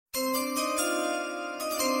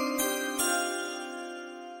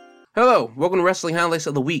Hello, welcome to Wrestling Highlights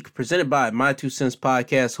of the Week, presented by My Two Cents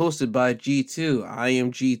Podcast, hosted by G2. I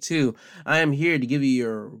am G2. I am here to give you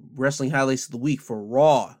your wrestling highlights of the week for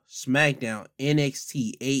Raw, SmackDown,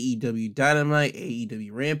 NXT, AEW Dynamite, AEW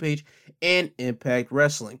Rampage, and Impact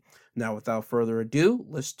Wrestling. Now, without further ado,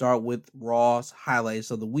 let's start with Raw's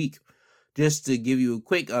highlights of the week. Just to give you a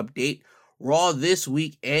quick update, Raw this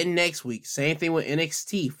week and next week, same thing with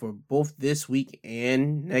NXT for both this week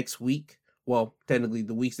and next week. Well, technically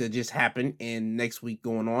the weeks that just happened and next week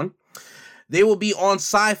going on, they will be on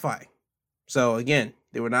Sci-Fi. So again,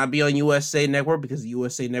 they will not be on USA Network because the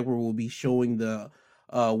USA Network will be showing the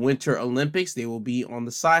Winter Olympics. They will be on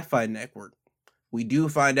the Sci-Fi Network. We do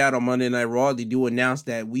find out on Monday Night Raw, they do announce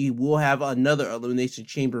that we will have another Elimination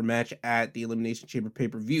Chamber match at the Elimination Chamber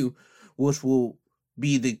pay-per-view, which will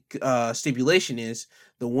be the stipulation is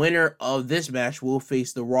the winner of this match will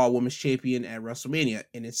face the Raw Women's Champion at WrestleMania.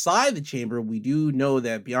 And inside the chamber, we do know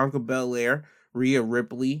that Bianca Belair, Rhea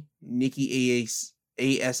Ripley, Nikki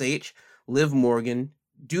ASH, Liv Morgan,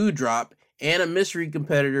 Doudrop, and a mystery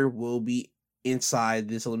competitor will be inside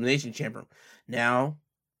this Elimination Chamber. Now,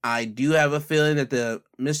 I do have a feeling that the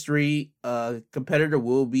mystery competitor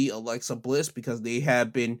will be Alexa Bliss because they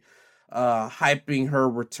have been hyping her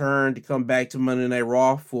return to come back to Monday Night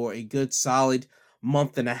Raw for a good solid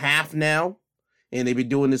month and a half now. And they've been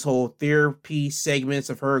doing this whole therapy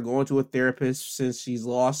segments of her going to a therapist since she's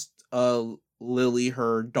lost Lily,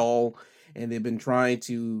 her doll. And they've been trying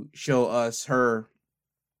to show us her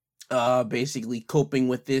basically coping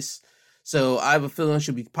with this. So I have a feeling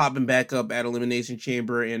she'll be popping back up at Elimination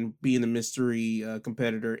Chamber and being the mystery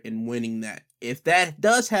competitor and winning that. If that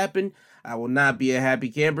does happen, I will not be a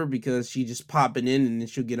happy camper because she just popping in and then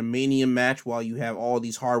she'll get a Mania match while you have all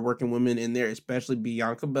these hardworking women in there, especially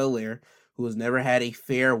Bianca Belair, who has never had a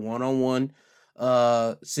fair one-on-one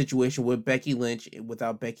situation with Becky Lynch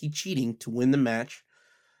without Becky cheating to win the match.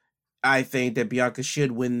 I think that Bianca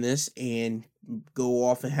should win this and go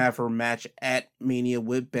off and have her match at Mania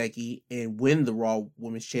with Becky and win the Raw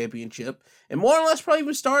Women's Championship. And more or less probably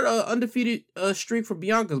even start an undefeated streak for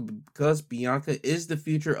Bianca because Bianca is the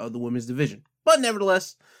future of the women's division. But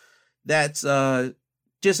nevertheless, that's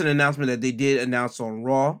just an announcement that they did announce on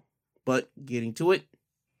Raw. But getting to it,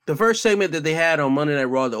 the first segment that they had on Monday Night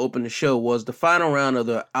Raw to open the show was the final round of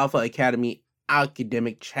the Alpha Academy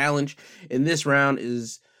Academic Challenge. And this round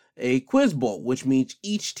is a quiz bowl, which means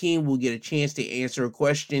each team will get a chance to answer a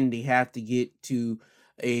question. They have to get to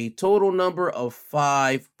a total number of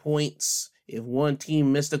 5 points. If one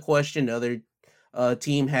team missed a question, the other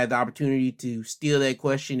team had the opportunity to steal that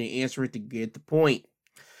question and answer it to get the point.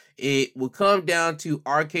 It will come down to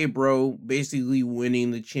RK Bro basically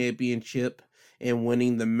winning the championship and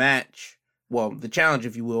winning the match. Well, the challenge,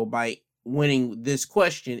 if you will, by winning this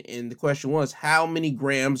question. And the question was, how many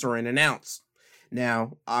grams are in an ounce?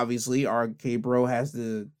 Now, obviously, RK Bro has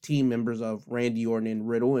the team members of Randy Orton and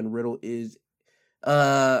Riddle is,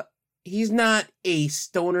 he's not a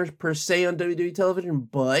stoner per se on WWE television,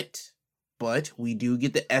 but we do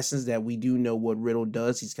get the essence that we do know what Riddle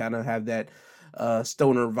does. He's kind of have that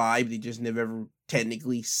stoner vibe. They just never ever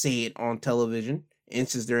technically say it on television. And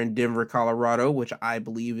since they're in Denver, Colorado, which I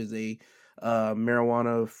believe is a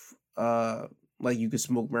marijuana like you could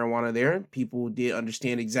smoke marijuana there. People did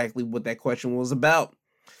understand exactly what that question was about.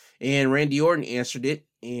 And Randy Orton answered it.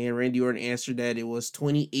 And Randy Orton answered that it was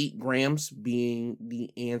 28 grams being the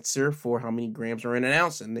answer for how many grams are in an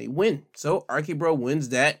ounce. And they win. So RK Bro wins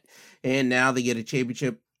that. And now they get a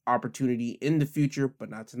championship opportunity in the future, but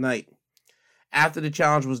not tonight. After the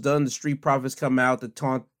challenge was done, the Street Profits come out to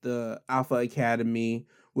taunt the Alpha Academy,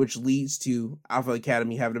 which leads to Alpha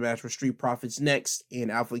Academy having a match with Street Profits next, and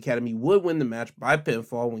Alpha Academy would win the match by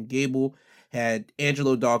pinfall when Gable had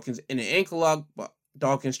Angelo Dawkins in an ankle lock, but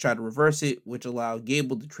Dawkins tried to reverse it, which allowed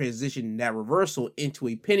Gable to transition that reversal into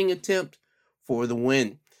a pinning attempt for the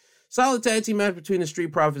win. Solid tag team match between the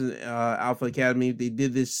Street Profits and Alpha Academy. They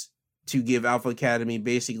did this to give Alpha Academy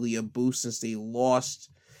basically a boost since they lost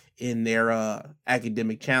in their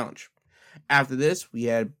academic challenge. After this, we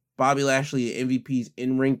had Bobby Lashley at MVP's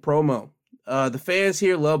in-ring promo. The fans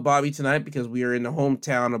here love Bobby tonight because we are in the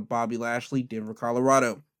hometown of Bobby Lashley, Denver,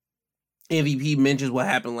 Colorado. MVP mentions what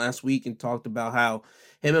happened last week and talked about how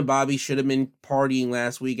him and Bobby should have been partying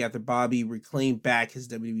last week after Bobby reclaimed back his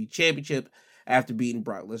WWE Championship after beating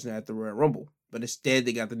Brock Lesnar at the Royal Rumble. But instead,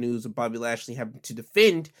 they got the news of Bobby Lashley having to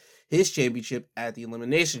defend his championship at the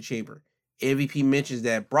Elimination Chamber. MVP mentions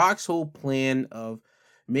that Brock's whole plan of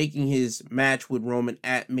making his match with Roman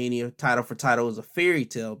at Mania title for title is a fairy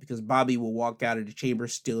tale because Bobby will walk out of the chamber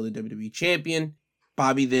still the WWE champion.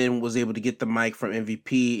 Bobby then was able to get the mic from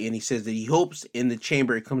MVP, and he says that he hopes in the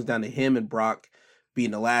chamber it comes down to him and Brock being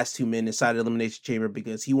the last 2 men inside the Elimination Chamber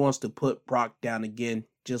because he wants to put Brock down again,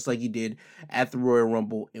 just like he did at the Royal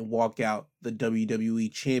Rumble, and walk out the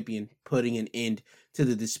WWE Champion, putting an end to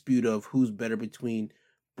the dispute of who's better between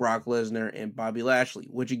Brock Lesnar and Bobby Lashley,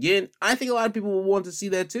 which again, I think a lot of people will want to see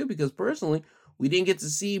that too, because personally, we didn't get to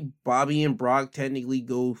see Bobby and Brock technically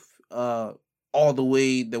go all the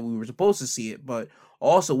way that we were supposed to see it, but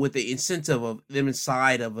also with the incentive of them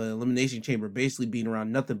inside of an Elimination Chamber basically being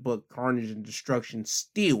around nothing but carnage and destruction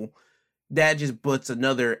still, that just puts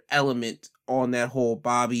another element on that whole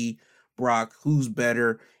Bobby, Brock, who's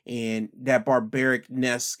better, and that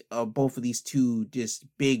barbaric-ness of both of these two just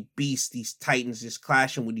big beasts, these titans just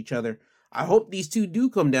clashing with each other. I hope these two do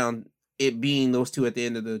come down, it being those two at the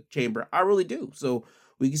end of the chamber. I really do. So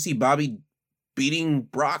we can see Bobby beating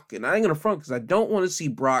Brock, and I ain't gonna front because I don't want to see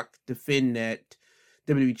Brock defend that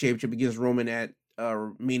WWE Championship against Roman at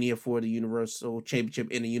Mania for the Universal Championship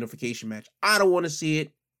in a unification match. I don't want to see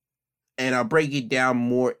it, and I'll break it down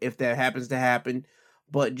more if that happens to happen.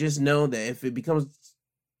 But just know that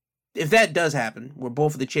if that does happen, where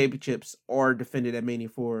both of the championships are defended at Mania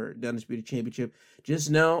for the Undisputed Championship, just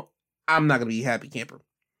know I'm not gonna be a happy camper.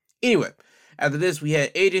 Anyway, after this, we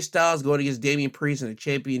had AJ Styles going against Damian Priest in a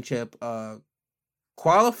championship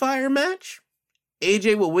qualifier match.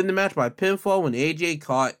 AJ will win the match by pinfall when AJ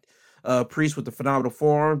caught Priest with the phenomenal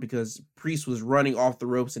forearm because Priest was running off the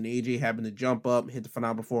ropes and AJ happened to jump up and hit the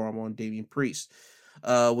phenomenal forearm on Damian Priest,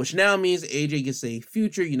 which now means AJ gets a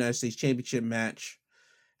future United States Championship match.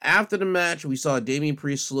 After the match, we saw Damian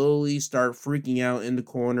Priest slowly start freaking out in the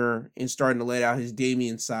corner and starting to let out his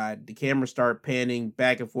Damian side. The camera started panning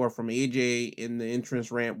back and forth from AJ in the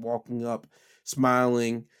entrance ramp, walking up,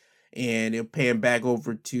 smiling, and it'll pan back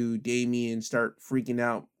over to Damian, start freaking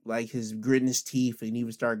out, like his gritting his teeth, and he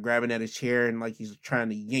would start grabbing at his chair and like he's trying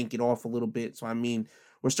to yank it off a little bit. So, I mean,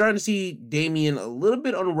 we're starting to see Damian a little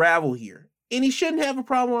bit unravel here, and he shouldn't have a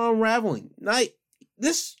problem unraveling.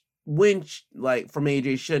 This win, like, from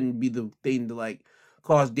AJ shouldn't be the thing to, like,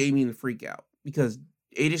 cause Damian to freak out, because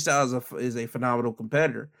AJ Styles is a phenomenal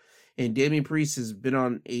competitor, and Damian Priest has been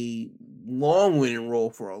on a long winning roll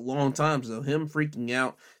for a long time, so him freaking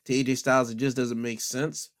out to AJ Styles, it just doesn't make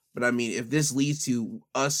sense. But I mean, if this leads to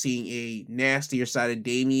us seeing a nastier side of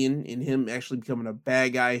Damian and him actually becoming a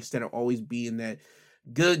bad guy instead of always being that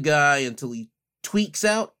good guy until he tweaks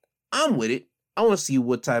out, I'm with it. I want to see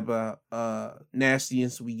what type of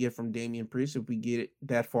nastiness we get from Damian Priest if we get it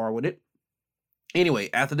that far with it. Anyway,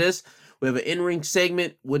 after this, we have an in-ring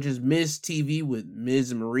segment, which is Miz TV with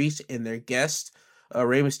Miz and Maurice and their guests,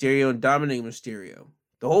 Rey Mysterio and Dominic Mysterio.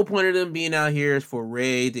 The whole point of them being out here is for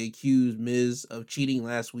Rey to accuse Miz of cheating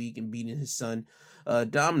last week and beating his son,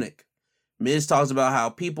 Dominic. Miz talks about how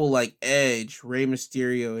people like Edge, Rey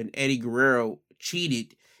Mysterio, and Eddie Guerrero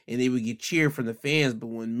cheated and they would get cheered from the fans, but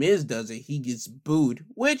when Miz does it, he gets booed,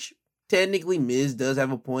 which technically Miz does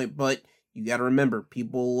have a point, but you got to remember,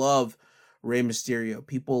 people love Rey Mysterio.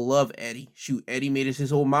 People love Eddie. Shoot, Eddie made it his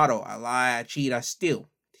whole motto. I lie, I cheat, I steal.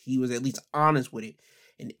 He was at least honest with it.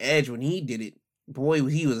 And Edge, when he did it, boy,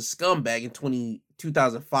 he was a scumbag in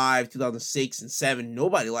 2005, 2006, and 2007.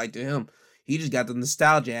 Nobody liked him. He just got the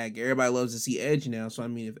nostalgia act. Everybody loves to see Edge now. So, I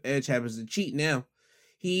mean, if Edge happens to cheat now,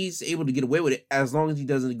 he's able to get away with it as long as he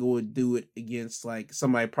doesn't go and do it against, like,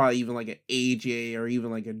 somebody probably even like an AJ or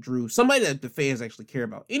even like a Drew. Somebody that the fans actually care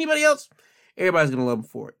about. Anybody else, everybody's going to love him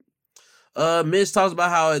for it. Miz talks about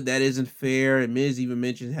how that isn't fair, and Miz even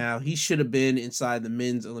mentions how he should have been inside the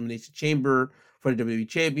men's elimination chamber for the WWE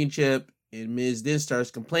Championship, and Miz then starts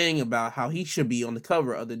complaining about how he should be on the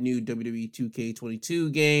cover of the new WWE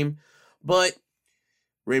 2K22 game, but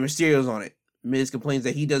Rey Mysterio's on it. Miz complains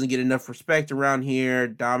that he doesn't get enough respect around here.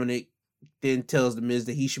 Dominic then tells the Miz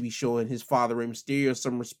that he should be showing his father, Rey Mysterio,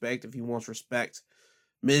 some respect if he wants respect.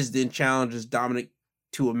 Miz then challenges Dominic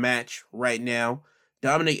to a match right now.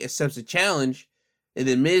 Dominic accepts the challenge, and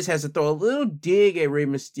then Miz has to throw a little dig at Rey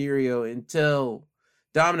Mysterio and tell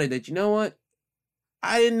Dominic that, you know what?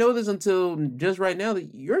 I didn't know this until just right now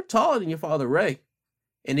that you're taller than your father, Rey.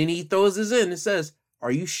 And then he throws this in and says,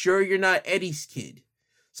 are you sure you're not Eddie's kid?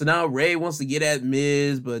 So now Rey wants to get at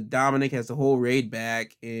Miz, but Dominic has to hold Rey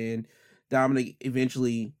back, and Dominic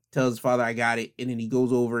eventually tells his father, I got it, and then he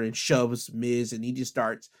goes over and shoves Miz, and he just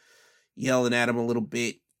starts yelling at him a little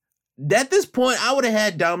bit. At this point, I would have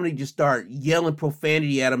had Dominic just start yelling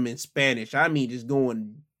profanity at him in Spanish. I mean, just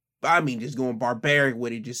going barbaric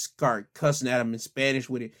with it, just start cussing at him in Spanish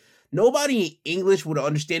with it. Nobody in English would have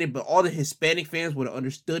understood it, but all the Hispanic fans would have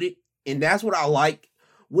understood it, and that's what I like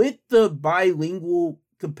with the bilingual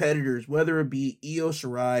competitors, whether it be Io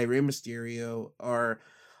Shirai, Rey Mysterio, or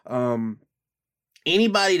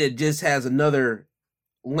anybody that just has another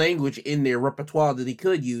language in their repertoire that they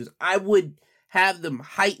could use, I would have them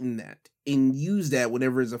heighten that and use that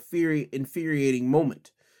whenever it's a infuriating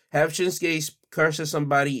moment. Have Shinsuke curse at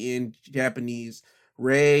somebody in Japanese,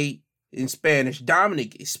 Rey in Spanish,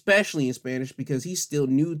 Dominic especially in Spanish because he's still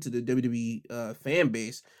new to the WWE fan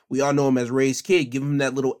base. We all know him as Rey's kid. Give him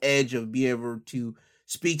that little edge of being able to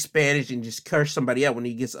speak Spanish and just curse somebody out when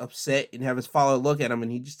he gets upset, and have his follower look at him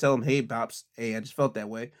and he just tell him, "Hey, Pops, hey, I just felt that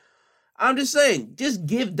way." I'm just saying, just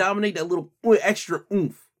give Dominic that little extra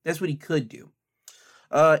oomph. That's what he could do.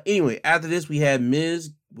 Anyway, after this, we had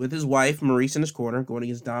Miz with his wife, Maryse, in his corner, going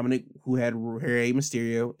against Dominic, who had Rey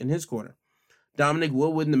Mysterio in his corner. Dominic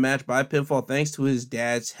will win the match by pinfall thanks to his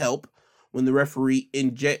dad's help when the referee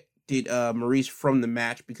ejected Maryse from the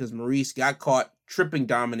match because Maryse got caught tripping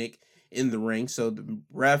Dominic in the ring. So the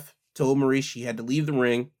ref told Maryse she had to leave the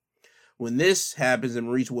ring. When this happens and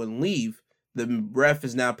Maryse wouldn't leave, the ref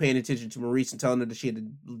is now paying attention to Maryse and telling her that she had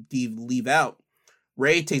to leave out.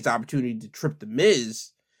 Rey takes the opportunity to trip the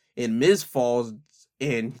Miz, and Miz falls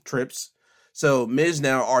and trips. So Miz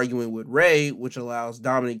now arguing with Rey, which allows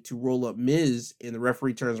Dominic to roll up Miz, and the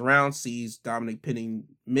referee turns around, sees Dominic pinning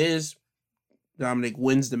Miz. Dominic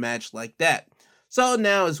wins the match like that. So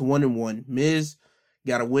now it's 1-1. Miz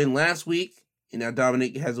got a win last week, and now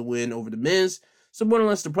Dominic has a win over the Miz. So more or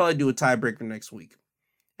less they'll probably do a tiebreaker next week.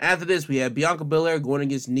 After this, we have Bianca Belair going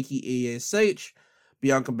against Nikki ASH.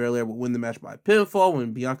 Bianca Belair will win the match by pinfall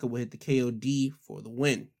when Bianca will hit the KOD for the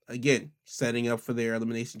win. Again, setting up for their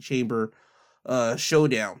Elimination Chamber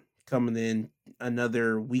showdown coming in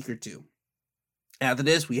another week or two. After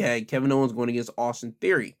this, we had Kevin Owens going against Austin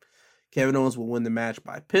Theory. Kevin Owens will win the match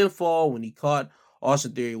by pinfall when he caught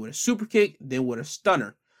Austin Theory with a super kick, then with a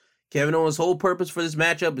stunner. Kevin Owens' whole purpose for this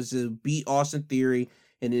matchup is to beat Austin Theory,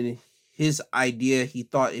 and in his idea, he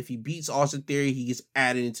thought if he beats Austin Theory, he gets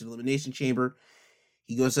added into the Elimination Chamber.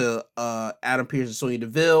 He goes to Adam Pearce and Sonya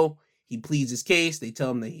Deville. He pleads his case. They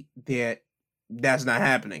tell him that's not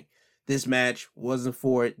happening. This match wasn't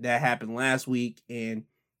for it. That happened last week, and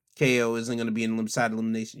KO isn't going to be inside the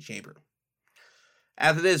Elimination Chamber.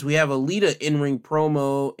 After this, we have a Lita in-ring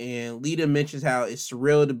promo, and Lita mentions how it's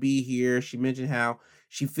surreal to be here. She mentioned how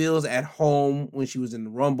she feels at home when she was in the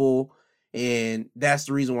Rumble, and that's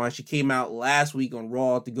the reason why she came out last week on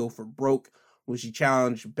Raw to go for broke when she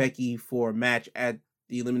challenged Becky for a match at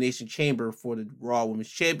the Elimination Chamber for the Raw Women's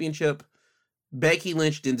Championship. Becky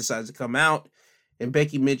Lynch then decides to come out, and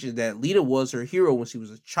Becky mentions that Lita was her hero when she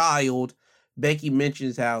was a child. Becky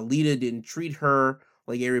mentions how Lita didn't treat her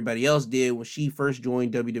like everybody else did when she first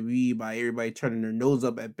joined WWE by everybody turning their nose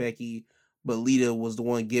up at Becky, but Lita was the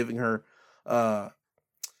one giving her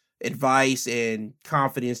advice and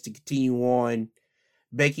confidence to continue on.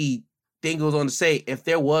 Becky then goes on to say, if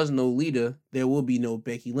there was no Lita, there will be no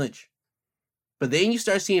Becky Lynch. But then you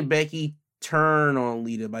start seeing Becky turn on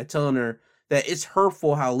Lita by telling her that it's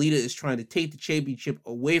hurtful how Lita is trying to take the championship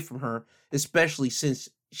away from her, especially since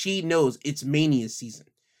she knows it's Mania season,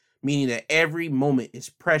 meaning that every moment is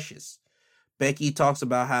precious. Becky talks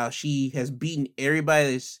about how she has beaten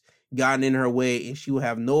everybody that's gotten in her way, and she will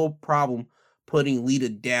have no problem putting Lita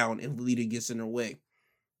down if Lita gets in her way.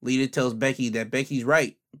 Lita tells Becky that Becky's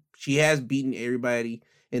right. She has beaten everybody,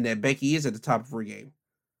 and that Becky is at the top of her game.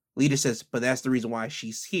 Lita says, but that's the reason why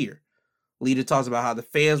she's here. Lita talks about how the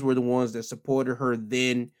fans were the ones that supported her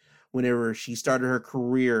then whenever she started her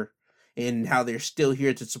career, and how they're still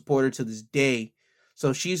here to support her to this day.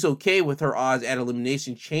 So she's okay with her odds at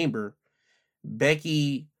Elimination Chamber.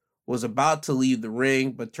 Becky was about to leave the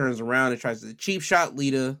ring, but turns around and tries to cheap shot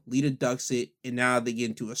Lita. Lita ducks it, and now they get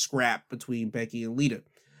into a scrap between Becky and Lita.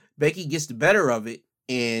 Becky gets the better of it,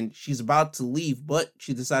 and she's about to leave, but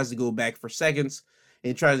she decides to go back for seconds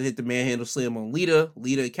and tries to hit the manhandle slam on Lita.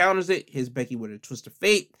 Lita counters it, hits Becky with a twist of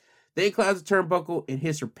fate, then climbs the turnbuckle and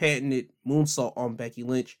hits her patented moonsault on Becky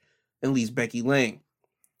Lynch and leaves Becky laying.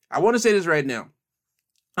 I want to say this right now.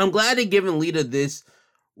 I'm glad they're giving Lita this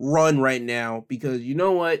run right now, because you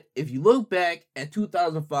know what? If you look back at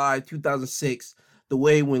 2005, 2006, the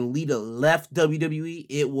way when Lita left WWE,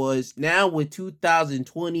 it was, now with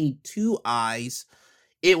 2022 eyes,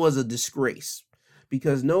 it was a disgrace.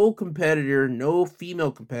 Because no competitor, no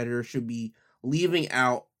female competitor should be leaving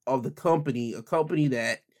out of the company, a company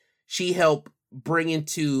that she helped bring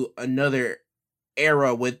into another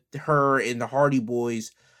era with her and the Hardy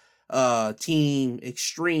Boys team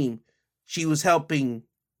Extreme. She was helping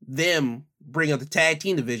them bring up the tag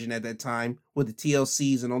team division at that time with the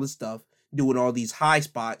TLCs and all this stuff, doing all these high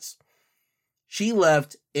spots. She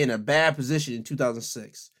left in a bad position in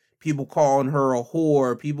 2006. People calling her a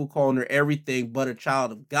whore, people calling her everything but a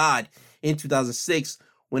child of God in 2006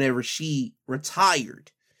 whenever she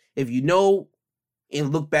retired. If you know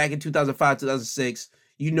and look back in 2005, 2006,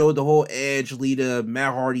 you know the whole Edge, Lita,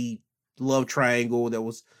 Matt Hardy love triangle that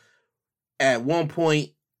was at one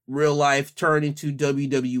point real life turned into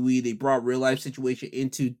WWE. They brought real life situation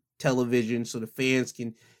into television so the fans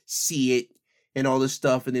can see it and all this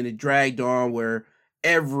stuff. And then it dragged on where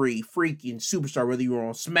every freaking superstar, whether you were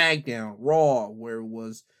on SmackDown, Raw, where it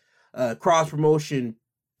was cross promotion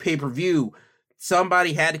pay-per-view,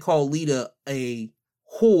 somebody had to call Lita a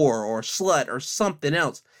whore or slut or something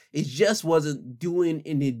else. It just wasn't doing,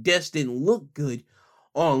 and it just didn't look good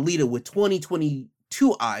on Lita with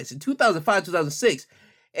 2022 eyes. In 2005, 2006,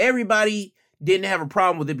 everybody didn't have a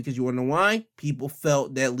problem with it because you want to know why? People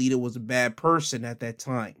felt that Lita was a bad person at that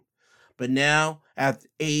time. But now, at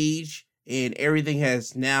age and everything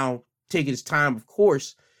has now taken its time, of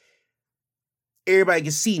course, everybody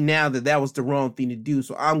can see now that that was the wrong thing to do.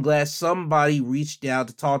 So I'm glad somebody reached out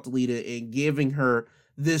to talk to Lita and giving her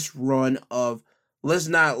this run of, let's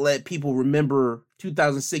not let people remember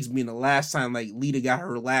 2006 being the last time like Lita got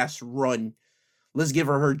her last run. Let's give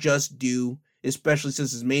her just due, especially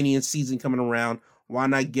since it's Mania season coming around. Why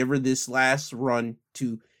not give her this last run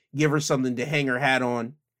to give her something to hang her hat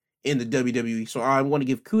on in the WWE? So I want to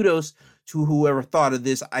give kudos to whoever thought of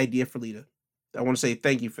this idea for Lita. I want to say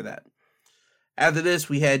thank you for that. After this,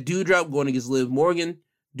 we had Doudrop going against Liv Morgan.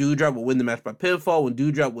 Doudrop will win the match by pinfall when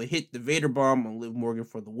Doudrop will hit the Vader bomb on Liv Morgan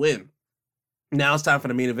for the win. Now it's time for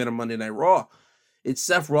the main event of Monday Night Raw. It's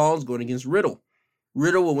Seth Rollins going against Riddle.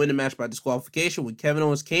 Riddle will win the match by disqualification when Kevin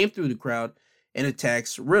Owens came through the crowd and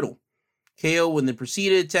attacks Riddle. KO will then proceed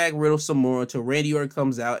to attack Riddle some more until Randy Orton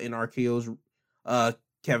comes out and RKO's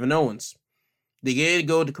Kevin Owens. They get to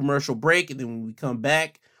go to commercial break, and then when we come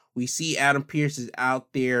back, we see Adam Pearce is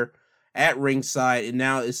out there at ringside, and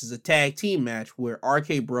now this is a tag team match where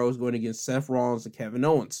RK Bro is going against Seth Rollins and Kevin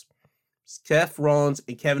Owens. Seth Rollins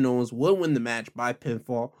and Kevin Owens will win the match by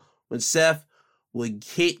pinfall when Seth would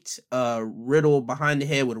hit Riddle behind the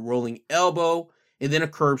head with a rolling elbow and then a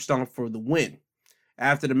curb stomp for the win.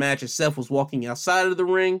 After the match, as Seth was walking outside of the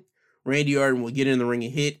ring, Randy Orton will get in the ring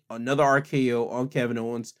and hit another RKO on Kevin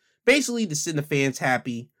Owens, basically to send the fans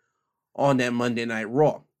happy on that Monday Night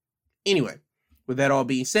Raw. Anyway, with that all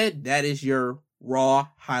being said, that is your Raw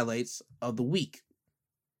highlights of the week.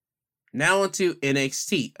 Now on to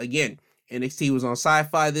NXT. Again, NXT was on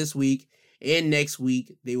Sci-Fi this week, and next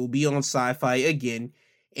week they will be on Sci-Fi again,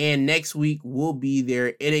 and next week will be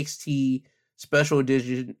their NXT special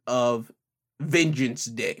edition of Vengeance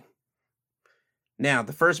Day. Now,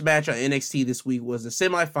 the first match on NXT this week was the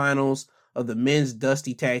semifinals of the Men's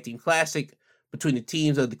Dusty Tag Team Classic between the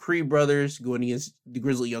teams of the Creed Brothers going against the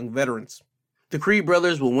Grizzly Young Veterans. The Creed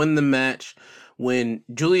Brothers will win the match when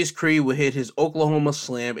Julius Creed would hit his Oklahoma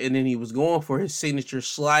Slam, and then he was going for his signature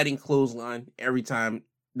sliding clothesline every time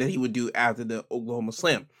that he would do after the Oklahoma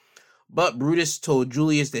Slam. But Brutus told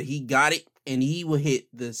Julius that he got it, and he would hit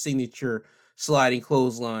the signature sliding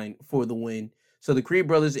clothesline for the win. So the Creed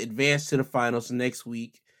Brothers advance to the finals next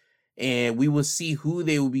week, and we will see who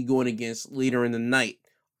they will be going against later in the night.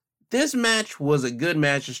 This match was a good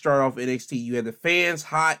match to start off NXT. You had the fans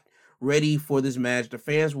hot, ready for this match. The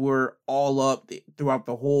fans were all up throughout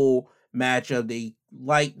the whole matchup. They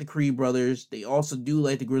liked the Creed Brothers. They also do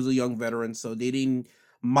like the Grizzly Young Veterans, so they didn't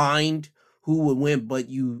mind who would win, but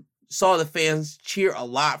you saw the fans cheer a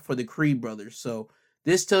lot for the Creed Brothers. So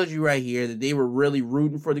this tells you right here that they were really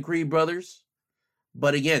rooting for the Creed Brothers.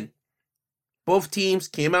 But again, both teams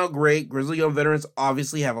came out great. Grizzly Young Veterans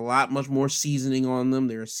obviously have a lot much more seasoning on them.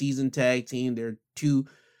 They're a seasoned tag team. They're two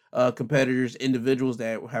competitors, individuals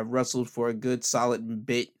that have wrestled for a good solid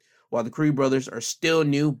bit, while the Creed Brothers are still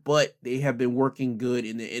new, but they have been working good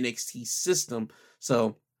in the NXT system.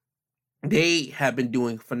 So they have been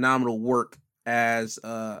doing phenomenal work as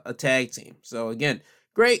a tag team. So again,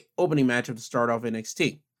 great opening matchup to start off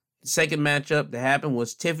NXT. The second matchup that happened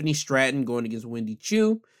was Tiffany Stratton going against Wendy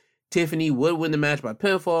Choo. Tiffany would win the match by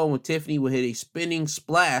pinfall when Tiffany would hit a spinning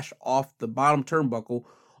splash off the bottom turnbuckle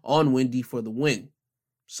on Wendy for the win.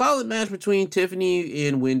 Solid match between Tiffany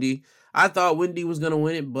and Wendy. I thought Wendy was going to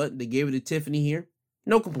win it, but they gave it to Tiffany here.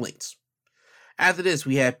 No complaints. After this,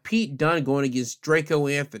 we had Pete Dunne going against Draco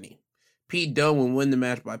Anthony. Pete Dunne would win the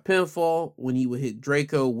match by pinfall when he would hit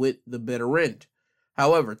Draco with the better end.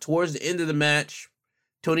 However, towards the end of the match,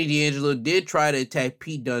 Tony D'Angelo did try to attack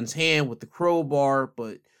Pete Dunne's hand with the crowbar,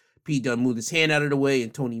 but Pete Dunne moved his hand out of the way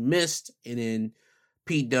and Tony missed, and then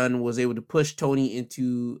Pete Dunne was able to push Tony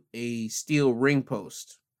into a steel ring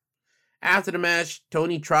post. After the match,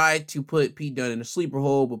 Tony tried to put Pete Dunne in a sleeper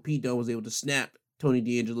hold, but Pete Dunne was able to snap Tony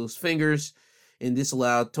D'Angelo's fingers, and this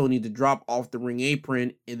allowed Tony to drop off the ring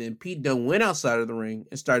apron, and then Pete Dunne went outside of the ring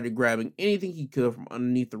and started grabbing anything he could from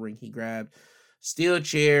underneath the ring. He grabbed steel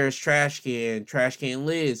chairs, trash can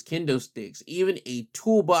lids, kendo sticks, even a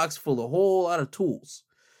toolbox full of a whole lot of tools.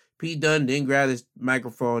 Pete Dunne then grabbed his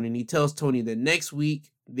microphone and he tells Tony that next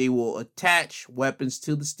week they will attach weapons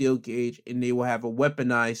to the steel cage and they will have a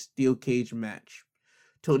weaponized steel cage match.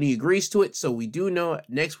 Tony agrees to it, so we do know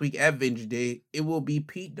next week at Vengeance Day, it will be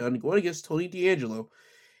Pete Dunne going against Tony D'Angelo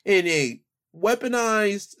in a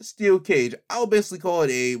weaponized steel cage. I'll basically call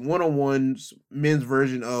it a one-on-one men's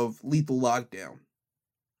version of Lethal Lockdown.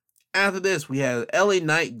 After this, we have LA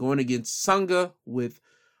Knight going against Sanga with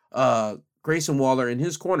Grayson Waller in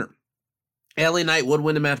his corner. LA Knight would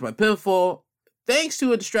win the match by pinfall thanks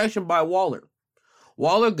to a distraction by Waller.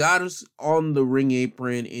 Waller got us on the ring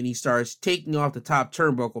apron and he starts taking off the top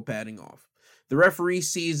turnbuckle padding off. The referee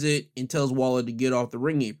sees it and tells Waller to get off the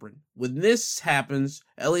ring apron. When this happens,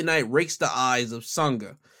 LA Knight rakes the eyes of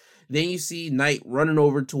Sanga. Then you see Knight running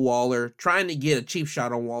over to Waller, trying to get a cheap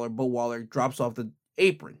shot on Waller, but Waller drops off the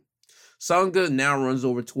apron. Sanga now runs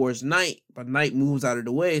over towards Knight, but Knight moves out of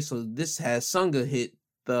the way, so this has Sanga hit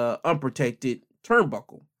the unprotected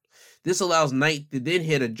turnbuckle. This allows Knight to then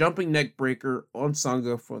hit a jumping neck breaker on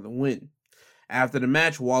Sanga for the win. After the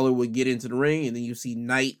match, Waller would get into the ring, and then you see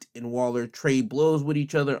Knight and Waller trade blows with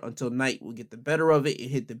each other until Knight will get the better of it and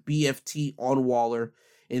hit the BFT on Waller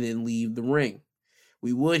and then leave the ring.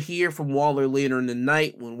 We would hear from Waller later in the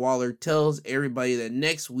night when Waller tells everybody that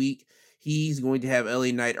next week he's going to have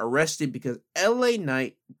LA Knight arrested because LA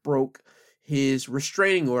Knight broke his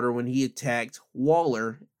restraining order when he attacked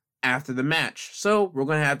Waller after the match. So we're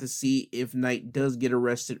going to have to see if Knight does get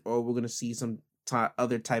arrested or we're going to see some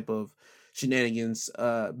other type of shenanigans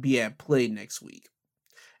be at play next week.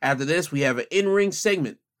 After this, we have an in-ring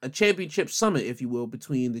segment, a championship summit, if you will,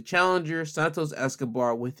 between the challenger, Santos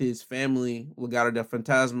Escobar, with his family, Legado del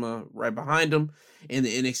Fantasma, right behind him, and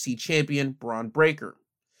the NXT champion, Bron Breakker.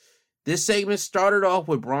 This segment started off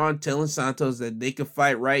with Bron telling Santos that they could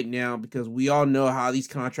fight right now because we all know how these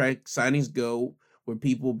contract signings go, where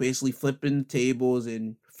people basically flipping the tables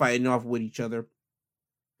and fighting off with each other.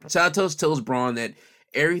 Santos tells Bron that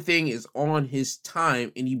everything is on his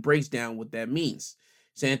time, and he breaks down what that means.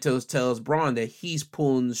 Santos tells Bron that he's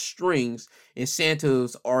pulling the strings, and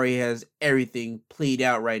Santos already has everything played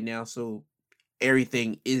out right now, so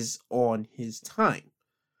everything is on his time.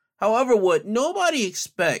 However, what nobody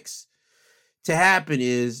expects to happen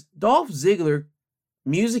is Dolph Ziggler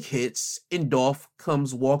music hits and Dolph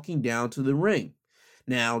comes walking down to the ring.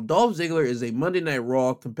 Now, Dolph Ziggler is a Monday Night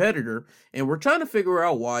Raw competitor, and we're trying to figure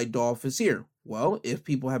out why Dolph is here. Well, if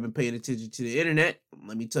people have been paying attention to the internet,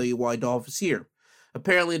 let me tell you why Dolph is here.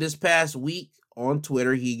 Apparently, this past week on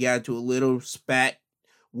Twitter, he got into a little spat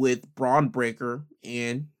with Bron Breakker,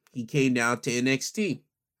 and he came down to NXT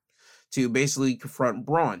to basically confront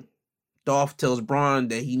Braun. Dolph tells Braun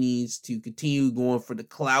that he needs to continue going for the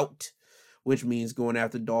clout, which means going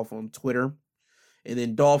after Dolph on Twitter. And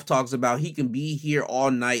then Dolph talks about he can be here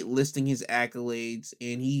all night listing his accolades,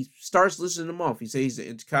 and he starts listing them off. He says he's the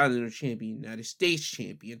Intercontinental Champion, United States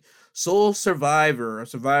Champion, Sole Survivor of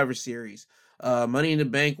Survivor Series, Money in the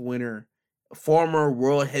Bank winner, former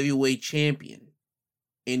World Heavyweight Champion.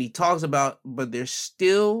 And he talks about, but there's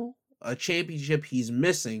still a championship he's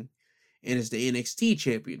missing, and it's the NXT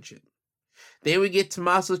Championship. Then we get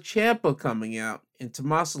Tommaso Ciampa coming out, and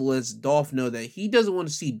Tommaso lets Dolph know that he doesn't want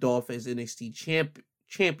to see Dolph as NXT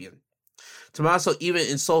champion. Tommaso even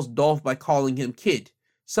insults Dolph by calling him Kid,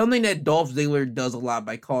 something that Dolph Ziggler does a lot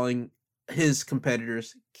by calling his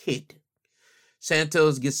competitors Kid.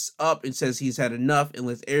 Santos gets up and says he's had enough and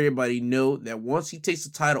lets everybody know that once he takes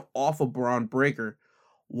the title off of Bron Breakker,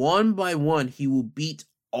 one by one he will beat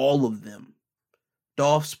all of them.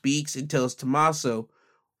 Dolph speaks and tells Tommaso,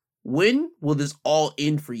 when will this all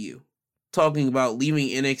end for you? Talking about leaving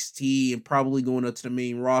NXT and probably going up to the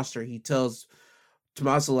main roster, he tells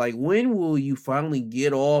Tommaso, like, when will you finally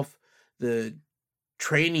get off the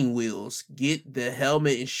training wheels, get the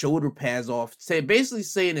helmet and shoulder pads off? Basically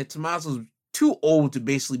saying that Tommaso's too old to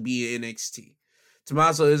basically be in NXT.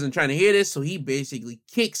 Tommaso isn't trying to hear this, so he basically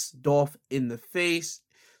kicks Dolph in the face.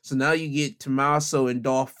 So now you get Tommaso and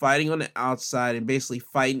Dolph fighting on the outside and basically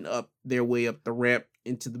fighting up their way up the ramp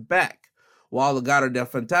into the back, while Legado del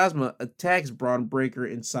Fantasma attacks Bron Breakker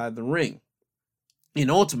inside the ring. And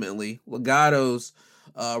ultimately, Legado's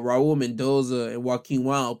Raul Mendoza and Joaquin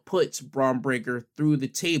Wilde puts Bron Breakker through the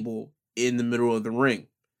table in the middle of the ring.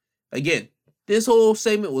 Again, This whole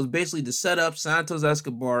segment was basically to set up Santos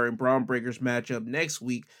Escobar and Braun Breaker's matchup next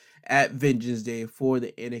week at Vengeance Day for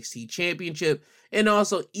the NXT Championship, and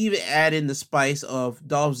also even add in the spice of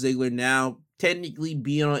Dolph Ziggler now technically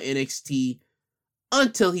being on NXT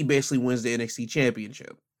until he basically wins the NXT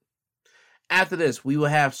Championship. After this, we will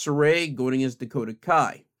have Sarray going against Dakota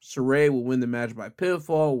Kai. Sarray will win the match by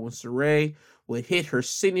pinfall when Sarray would hit her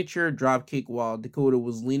signature dropkick while Dakota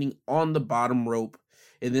was leaning on the bottom rope,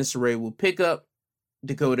 and then Sarray will pick up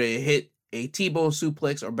Dakota and hit a T-bone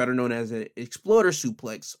suplex, or better known as an exploder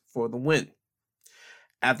suplex, for the win.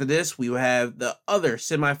 After this, we will have the other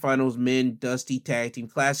semifinals men Dusty Tag Team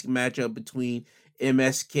Classic matchup between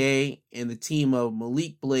MSK and the team of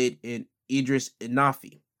Malik Blade and Idris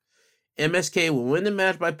Inafi. MSK will win the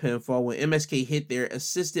match by pinfall when MSK hit their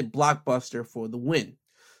assisted blockbuster for the win.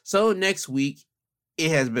 So next week,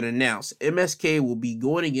 it has been announced, MSK will be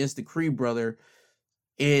going against the Creed Brother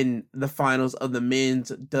in the finals of the men's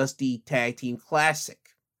Dusty Tag Team Classic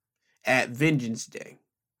at Vengeance Day.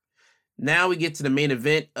 Now we get to the main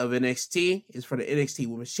event of NXT. It's for the NXT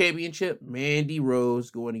Women's Championship. Mandy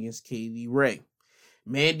Rose going against Kaylee Ray.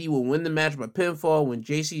 Mandy will win the match by pinfall when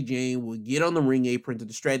JC Jane will get on the ring apron to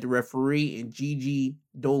distract the referee, and Gigi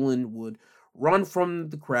Dolan would run from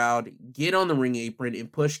the crowd, get on the ring apron,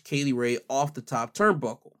 and push Kaylee Ray off the top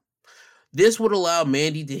turnbuckle. This would allow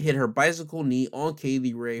Mandy to hit her bicycle knee on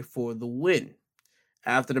Kaylee Ray for the win.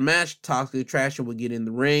 After the match, Toxic Attraction will get in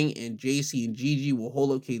the ring, and JC and Gigi will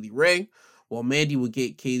hold up Kaylee Ray, while Mandy will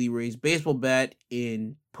get Kaylee Ray's baseball bat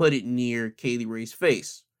and put it near Kaylee Ray's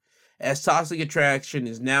face. As Toxic Attraction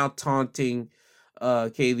is now taunting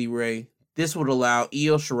Kaylee Ray, this would allow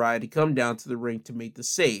Io Shirai to come down to the ring to make the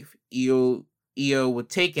save. Io would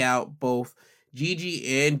take out both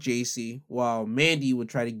Gigi and JC, while Mandy would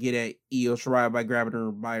try to get at Io Shirai by grabbing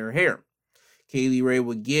her by her hair. Kaylee Ray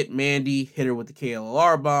would get Mandy, hit her with the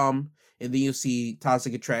KLR bomb, and then you'll see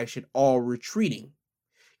Toxic Attraction all retreating.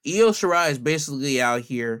 Io Shirai is basically out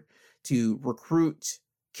here to recruit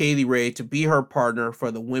Kaylee Ray to be her partner for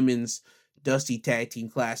the women's Dusty Tag Team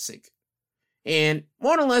Classic. And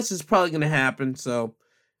more or less it's probably going to happen, so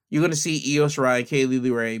you're going to see Io Shirai and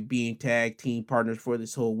Kaylee Ray being tag team partners for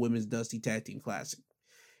this whole women's Dusty Tag Team Classic.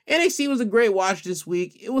 NXT was a great watch this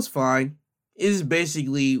week. It was fine. It is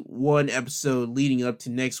basically one episode leading up to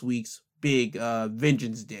next week's big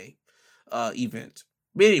Vengeance Day event.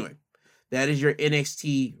 But anyway, that is your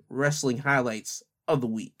NXT wrestling highlights of the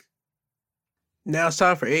week. Now it's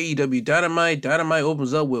time for AEW Dynamite. Dynamite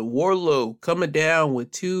opens up with Wardlow coming down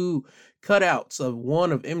with two cutouts of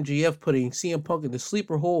one of MJF putting CM Punk in the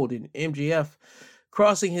sleeper hold and MJF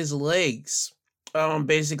crossing his legs.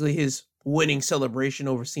 Basically his winning celebration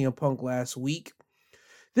over CM Punk last week.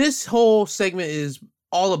 This whole segment is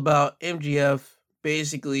all about MJF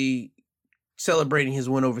basically celebrating his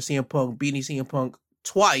win over CM Punk, beating CM Punk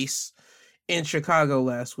twice in Chicago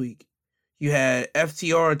last week. You had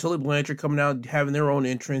FTR and Tully Blanchard coming out and having their own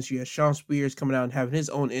entrance. You had Shawn Spears coming out and having his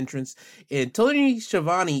own entrance. And Tony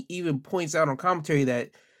Schiavone even points out on commentary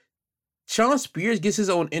that Shawn Spears gets his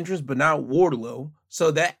own entrance, but not Wardlow. So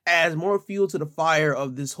that adds more fuel to the fire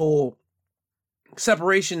of this whole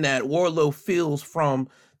separation that Wardlow feels from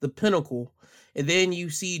the Pinnacle. And then you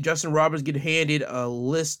see Justin Roberts get handed a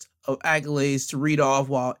list of accolades to read off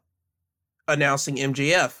while announcing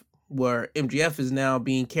MJF, where MJF is now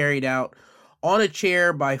being carried out on a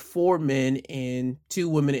chair by four men and two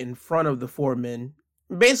women in front of the four men.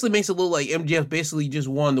 Basically makes it look like MJF basically just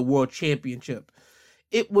won the world championship.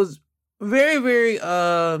 It was very, very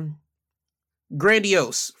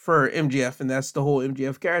grandiose for MJF, and that's the whole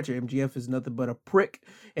MJF character. MJF is nothing but a prick,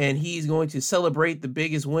 and he's going to celebrate the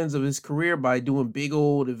biggest wins of his career by doing big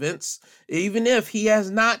old events, even if he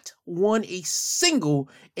has not won a single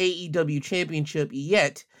AEW championship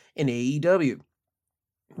yet in AEW.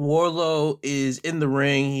 Wardlow is in the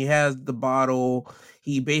ring. He has the bottle.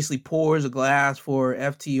 He basically pours a glass for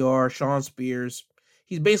FTR, Shawn Spears.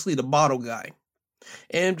 He's basically the bottle guy.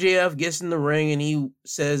 MJF gets in the ring and he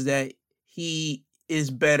says that he is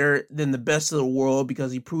better than the best of the world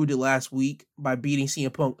because he proved it last week by beating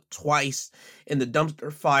CM Punk twice in the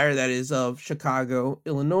dumpster fire that is of Chicago,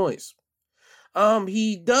 Illinois.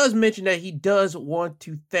 He does mention that he does want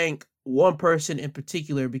to thank one person in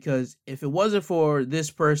particular, because if it wasn't for this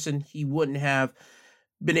person, he wouldn't have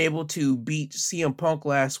been able to beat CM Punk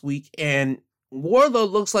last week. And Wardlow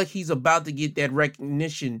looks like he's about to get that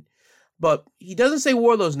recognition, but he doesn't say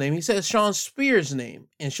Wardlow's name. He says Shawn Spears' name,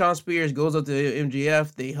 and Shawn Spears goes up to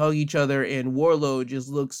MJF. They hug each other, and Wardlow just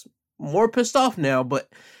looks more pissed off now.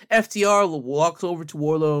 But FTR walks over to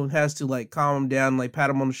Wardlow and has to calm him down, pat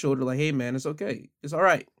him on the shoulder, hey man, it's okay, it's all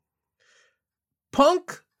right.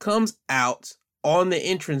 Punk comes out on the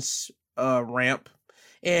entrance ramp,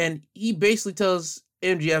 and he basically tells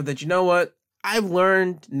MJF that, you know what? I've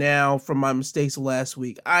learned now from my mistakes of last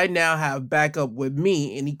week. I now have backup with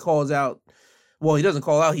me, and he calls out, well, he doesn't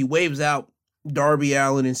call out, he waves out Darby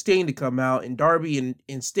Allin and Sting to come out, and Darby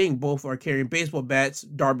and Sting both are carrying baseball bats,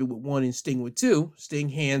 Darby with one and Sting with two. Sting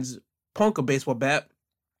hands Punk a baseball bat,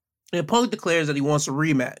 and Punk declares that he wants a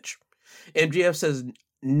rematch. MJF says,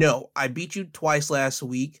 no, I beat you twice last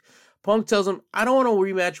week. Punk tells him, I don't want a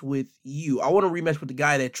rematch with you. I want a rematch with the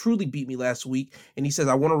guy that truly beat me last week. And he says,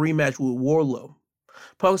 I want a rematch with Wardlow.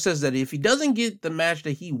 Punk says that if he doesn't get the match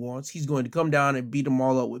that he wants, he's going to come down and beat them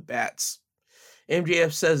all up with bats.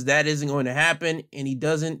 MJF says that isn't going to happen, and he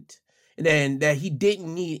doesn't, and then that he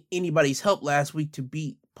didn't need anybody's help last week to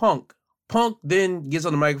beat Punk. Punk then gets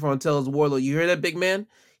on the microphone and tells Wardlow, you hear that, big man?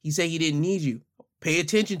 He said he didn't need you. Pay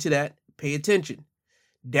attention to that. Pay attention.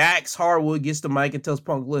 Dax Harwood gets the mic and tells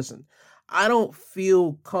Punk, listen, I don't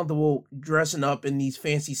feel comfortable dressing up in these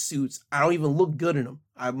fancy suits. I don't even look good in them.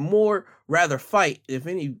 I'd more rather fight. If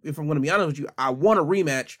I'm going to be honest with you, I want a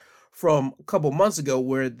rematch from a couple months ago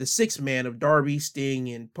where the sixth man of Darby, Sting,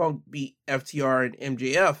 and Punk beat FTR and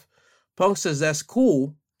MJF. Punk says that's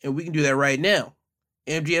cool, and we can do that right now.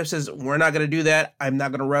 MJF says, we're not going to do that. I'm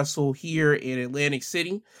not going to wrestle here in Atlantic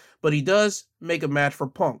City. But he does make a match for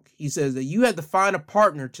Punk. He says that you have to find a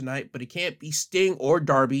partner tonight, but it can't be Sting or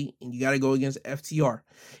Darby, and you got to go against FTR.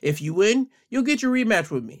 If you win, you'll get your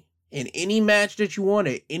rematch with me in any match that you want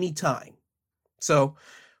at any time. So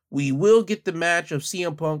we will get the match of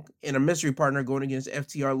CM Punk and a mystery partner going against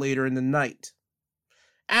FTR later in the night.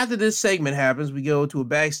 After this segment happens, we go to a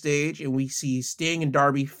backstage, and we see Sting and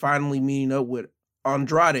Darby finally meeting up with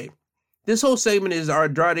Andrade. This whole segment is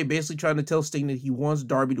Andrade basically trying to tell Sting that he wants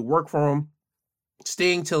Darby to work for him.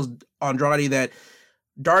 Sting tells Andrade that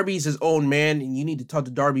Darby's his own man, and you need to talk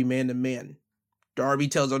to Darby man to man. Darby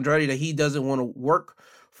tells Andrade that he doesn't want to work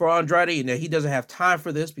for Andrade and that he doesn't have time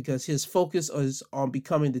for this because his focus is on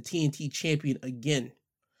becoming the TNT champion again.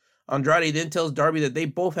 Andrade then tells Darby that they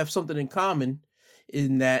both have something in common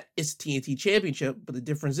in that it's a TNT championship, but the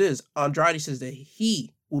difference is Andrade says that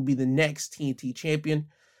he will be the next TNT champion.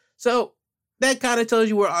 So that kind of tells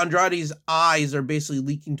you where Andrade's eyes are basically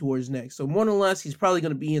leaking towards next. So more than less, he's probably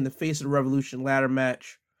going to be in the Face of the Revolution ladder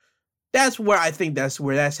match. That's where I think that's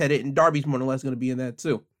headed, and Darby's more than less going to be in that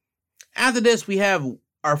too. After this, we have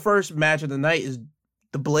our first match of the night is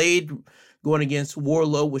The Blade going against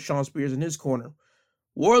Wardlow with Shawn Spears in his corner.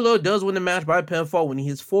 Wardlow does win the match by pinfall when he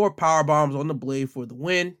hits 4 power bombs on The Blade for the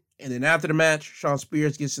win. And then after the match, Shawn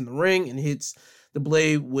Spears gets in the ring and hits The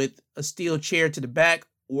Blade with a steel chair to the back.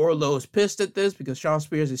 Wardlow is pissed at this because Shawn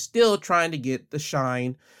Spears is still trying to get the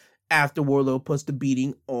shine after Wardlow puts the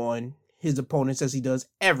beating on his opponents as he does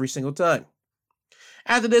every single time.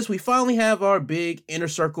 After this, we finally have our big Inner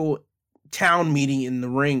Circle town meeting in the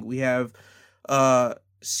ring. We have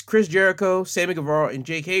Chris Jericho, Sammy Guevara, and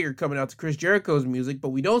Jake Hager coming out to Chris Jericho's music, but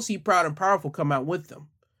we don't see Proud and Powerful come out with them.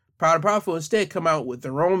 Proud and Powerful instead come out with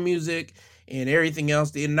their own music and everything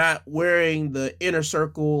else. They're not wearing the Inner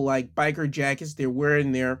Circle like biker jackets. They're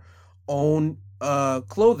wearing their own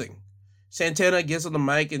clothing. Santana gets on the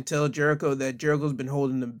mic and tells Jericho that Jericho's been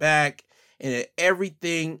holding them back and that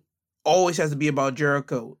everything always has to be about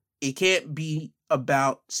Jericho. It can't be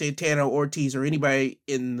about Santana, Ortiz, or anybody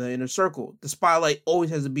in the Inner Circle. The spotlight always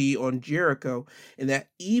has to be on Jericho, and that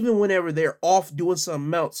even whenever they're off doing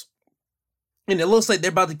something else, and it looks like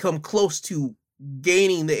they're about to come close to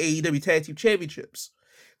gaining the AEW Tag Team Championships,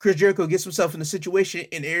 Chris Jericho gets himself in a situation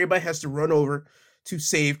and everybody has to run over to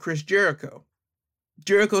save Chris Jericho.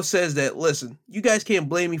 Jericho says that, listen, you guys can't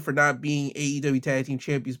blame me for not being AEW Tag Team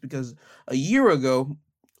Champions because a year ago,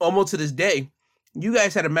 almost to this day, you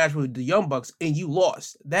guys had a match with the Young Bucks and you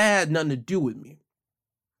lost. That had nothing to do with me.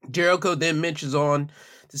 Jericho then mentions on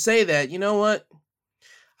to say that, you know what?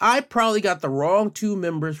 I probably got the wrong 2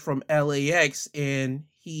 members from LAX, and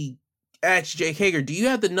he asked Jake Hager, do you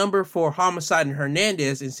have the number for Homicide and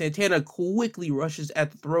Hernandez? And Santana quickly rushes at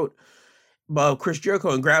the throat of Chris Jericho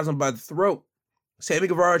and grabs him by the throat. Sammy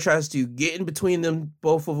Guevara tries to get in between them,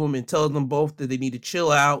 both of them, and tells them both that they need to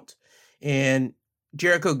chill out. And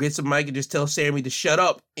Jericho gets a mic and just tells Sammy to shut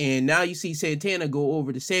up. And now you see Santana go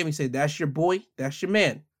over to Sammy and say, that's your boy, that's your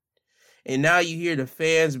man. And now you hear the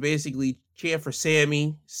fans basically chant for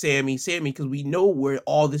Sammy, Sammy, Sammy, because we know where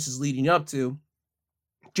all this is leading up to.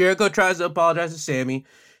 Jericho tries to apologize to Sammy.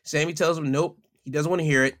 Sammy tells him, nope, he doesn't want to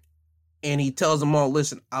hear it. And he tells them all,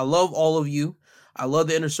 listen, I love all of you. I love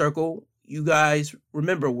the Inner Circle. You guys,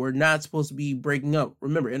 remember, we're not supposed to be breaking up.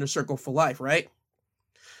 Remember, Inner Circle for life, right?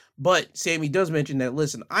 But Sammy does mention that,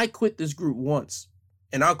 listen, I quit this group once,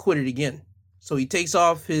 and I'll quit it again. So he takes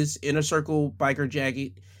off his Inner Circle biker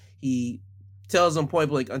jacket. He tells them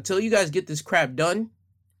point blank, until you guys get this crap done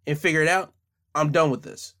and figure it out, I'm done with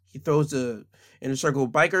this. He throws the Inner Circle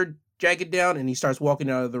biker jacket down, and he starts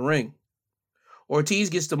walking out of the ring.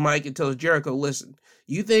 Ortiz gets the mic and tells Jericho, listen,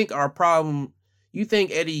 you think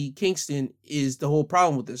Eddie Kingston is the whole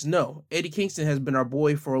problem with this? No, Eddie Kingston has been our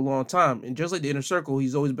boy for a long time. And just like the Inner Circle,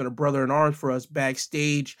 he's always been a brother in arms for us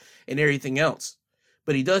backstage and everything else.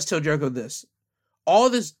 But he does tell Jericho this. All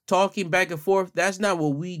this talking back and forth, that's not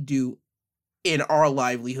what we do in our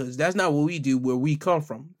livelihoods. That's not what we do where we come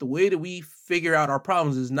from. The way that we figure out our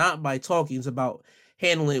problems is not by talking. It's about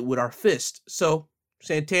handling it with our fist. So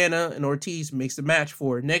Santana and Ortiz makes the match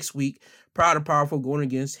for next week. Proud and Powerful going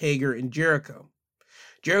against Hager and Jericho.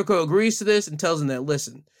 Jericho agrees to this and tells them that,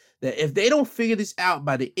 listen, that if they don't figure this out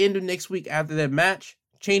by the end of next week after that match,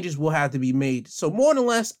 changes will have to be made. So more or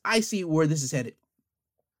less, I see where this is headed.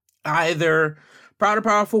 Either Proud and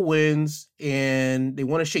Powerful wins and they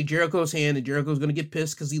want to shake Jericho's hand and Jericho's going to get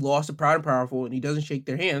pissed because he lost to Proud and Powerful and he doesn't shake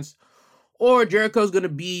their hands. Or Jericho's going to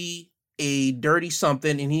be a dirty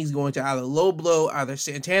something and he's going to either low blow either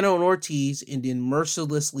Santana and Ortiz and then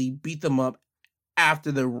mercilessly beat them up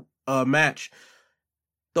after the match.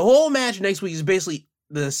 The whole match next week is basically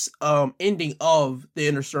this ending of the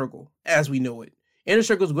Inner Circle as we know it. Inner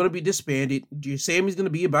Circle is going to be disbanded. Sammy's going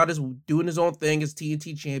to be about doing his own thing as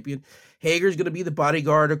TNT champion. Hager's going to be the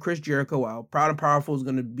bodyguard of Chris Jericho, while Proud and Powerful is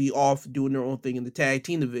going to be off doing their own thing in the tag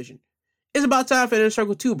team division. It's about time for Inner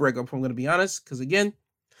Circle 2 breakup, if I'm going to be honest, because again,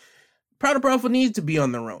 Proud and Powerful needs to be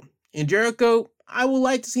on their own. And Jericho, I would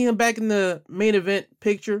like to see him back in the main event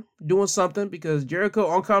picture doing something, because Jericho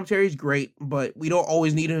on commentary is great, but we don't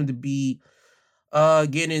always need him to be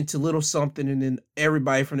getting into little something and then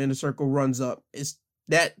everybody from the Inner Circle runs up.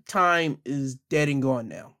 That time is dead and gone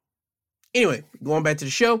now. Anyway, going back to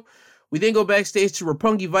the show, we then go backstage to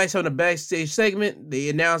Roppongi Vice having a backstage segment. They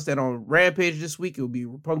announced that on Rampage this week, it will be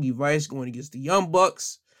Roppongi Vice going against the Young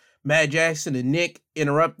Bucks. Matt Jackson and Nick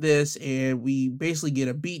interrupt this, and we basically get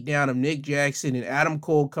a beatdown of Nick Jackson and Adam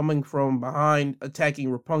Cole coming from behind, attacking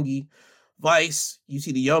Roppongi Vice. You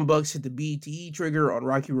see the Young Bucks hit the BTE trigger on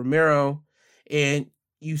Rocky Romero, and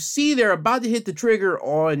you see they're about to hit the trigger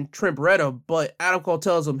on Trent Beretta, but Adam Cole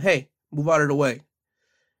tells them, hey, move out of the way.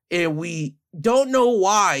 And we don't know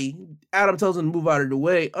why Adam tells him to move out of the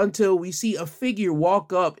way until we see a figure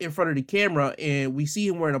walk up in front of the camera, and we see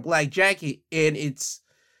him wearing a black jacket, and it's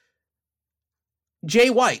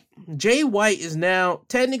Jay White. Jay White is now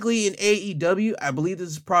technically in AEW. I believe this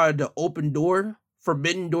is probably the open door,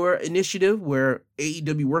 forbidden door initiative where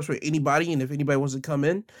AEW works with anybody, and if anybody wants to come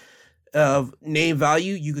in of name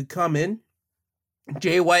value, you could come in.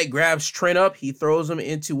 Jay White grabs Trent up. He throws him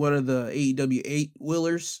into one of the AEW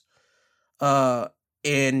 8-wheelers.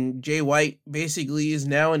 And Jay White basically is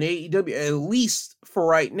now in AEW, at least for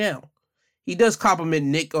right now. He does compliment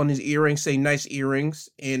Nick on his earrings, say nice earrings.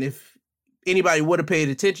 And if anybody would have paid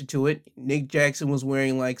attention to it, Nick Jackson was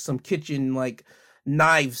wearing like some kitchen like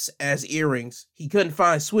knives as earrings. He couldn't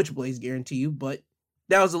find switchblades, guarantee you, but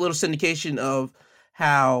that was a little syndication of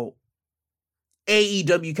how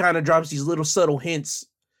AEW kind of drops these little subtle hints.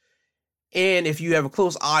 And if you have a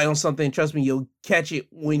close eye on something, trust me, you'll catch it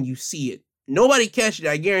when you see it. Nobody catched it,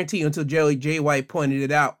 I guarantee you, until Jay White pointed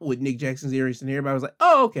it out with Nick Jackson's earrings, and everybody was like,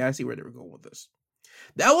 oh, okay, I see where they were going with this.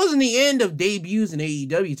 That wasn't the end of debuts in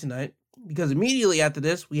AEW tonight, because immediately after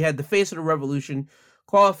this, we had the Face of the Revolution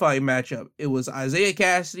qualifying matchup. It was Isaiah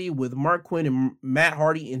Cassidy with Mark Quinn and Matt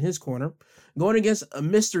Hardy in his corner, going against a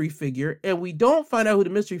mystery figure, and we don't find out who the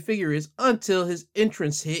mystery figure is until his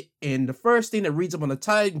entrance hit, and the first thing that reads up on the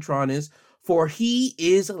Titantron is, for he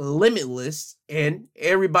is limitless, and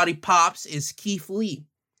everybody pops is Keith Lee.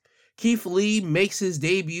 Keith Lee makes his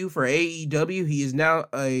debut for AEW. He is now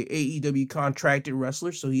a AEW contracted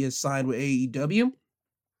wrestler, so he is signed with AEW.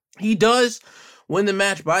 He does win the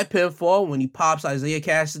match by pinfall when he pops Isaiah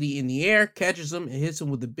Cassidy in the air, catches him, and hits him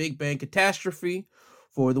with the Big Bang Catastrophe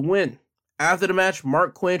for the win. After the match,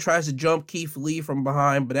 Mark Quinn tries to jump Keith Lee from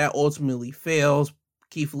behind, but that ultimately fails.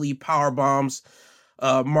 Keith Lee powerbombs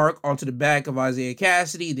Mark onto the back of Isaiah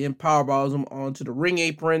Cassidy, then powerbombs him onto the ring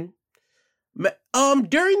apron.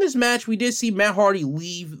 During this match, we did see Matt Hardy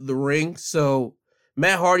leave the ring, so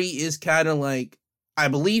Matt Hardy is kind of like, I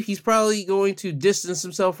believe he's probably going to distance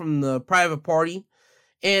himself from the Private Party,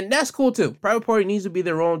 and that's cool too. Private Party needs to be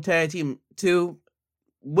their own tag team too.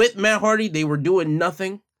 With Matt Hardy, they were doing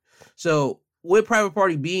nothing. So with Private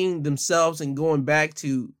Party being themselves and going back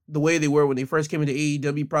to the way they were when they first came into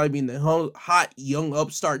AEW, probably being the hot young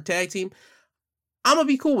upstart tag team, I'm going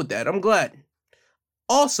to be cool with that. I'm glad.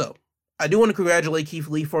 Also, I do want to congratulate Keith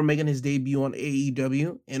Lee for making his debut on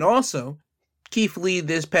AEW. And also, Keith Lee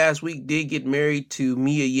this past week did get married to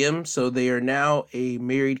Mia Yim, so they are now a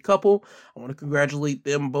married couple. I want to congratulate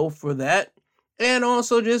them both for that. And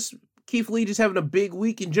also just Keith Lee just having a big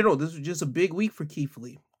week in general. This was just a big week for Keith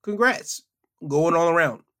Lee. Congrats. Going all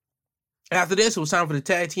around. After this, it was time for the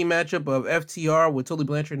tag team matchup of FTR with Tully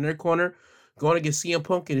Blanchard in their corner, going against CM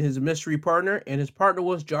Punk and his mystery partner, and his partner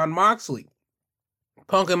was Jon Moxley.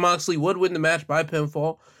 Punk and Moxley would win the match by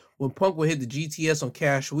pinfall, when Punk would hit the GTS on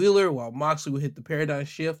Cash Wheeler, while Moxley would hit the Paradigm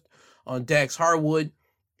Shift on Dax Harwood,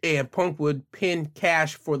 and Punk would pin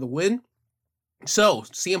Cash for the win. So,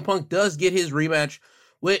 CM Punk does get his rematch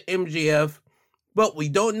with MJF, but we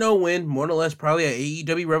don't know when, more or less probably at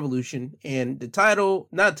AEW Revolution, and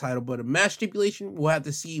but a match stipulation, we'll have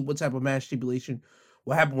to see what type of match stipulation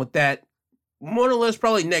will happen with that, more or less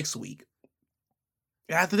probably next week.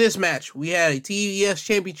 After this match, we had a TBS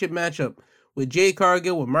Championship matchup with Jade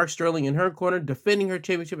Cargill with Mark Sterling in her corner, defending her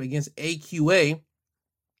championship against AQA,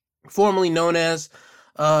 formerly known as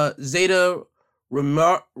Zeta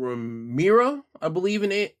Ramira, I believe,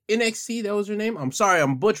 in NXT. That was her name. I'm sorry,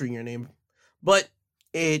 I'm butchering your name. But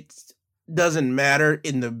it doesn't matter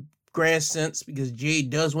in the grand sense, because Jade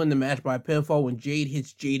does win the match by pinfall when Jade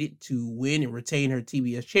hits Jaded to win and retain her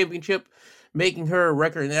TBS Championship, making her a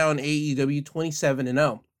record now in AEW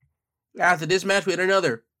 27-0. After this match, we had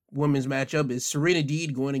another women's matchup. Is Serena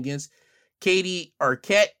Deeb going against Katie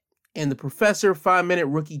Arquette in the Professor 5-minute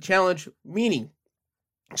rookie challenge, meaning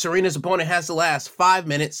Serena's opponent has to last 5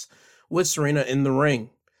 minutes with Serena in the ring.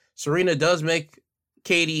 Serena does make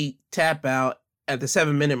Katie tap out at the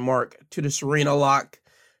 7-minute mark to the Serena lock.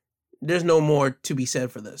 There's no more to be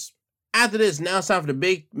said for this. After this, now it's time for the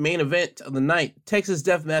big main event of the night. Texas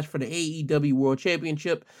Death Match for the AEW World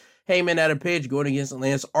Championship. Hangman Adam Page going against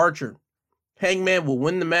Lance Archer. Hangman will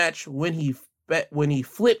win the match when he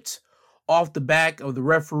flipped off the back of the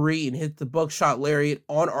referee and hit the buckshot lariat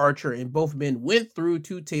on Archer, and both men went through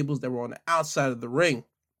 2 tables that were on the outside of the ring.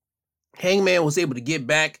 Hangman was able to get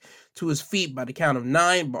back to his feet by the count of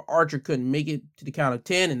 9, but Archer couldn't make it to the count of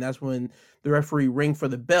 10, and that's when the referee rang for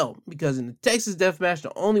the bell. Because in the Texas Death Match,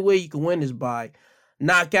 the only way you can win is by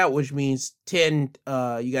knockout, which means 10.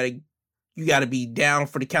 You gotta be down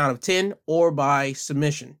for the count of 10, or by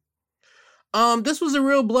submission. This was a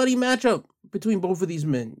real bloody matchup between both of these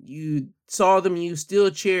men. You saw them use steel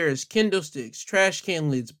chairs, kendo sticks, trash can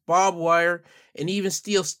lids, barbed wire, and even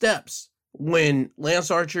steel steps when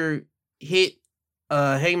Lance Archer hit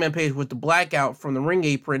Hangman Page with the blackout from the ring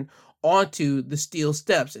apron onto the steel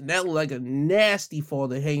steps. And that looked like a nasty fall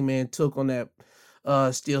that Hangman took on that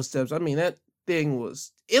steel steps. I mean, that thing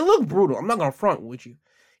it looked brutal. I'm not going to front with you.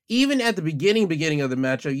 Even at the beginning of the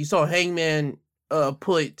matchup, you saw Hangman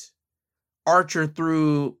put Archer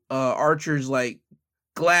through Archer's like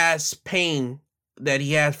glass pane that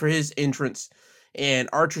he has for his entrance, and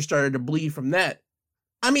Archer started to bleed from that.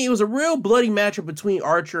 I mean, it was a real bloody matchup between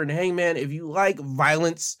Archer and Hangman. If you like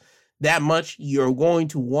violence that much, you're going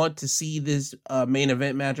to want to see this main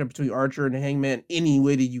event matchup between Archer and Hangman any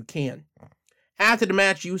way that you can. After the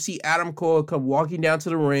match, you see Adam Cole come walking down to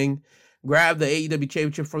the ring, grab the AEW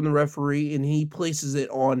Championship from the referee, and he places it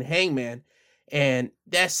on Hangman. And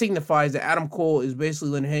that signifies that Adam Cole is basically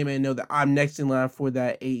letting Hangman know that I'm next in line for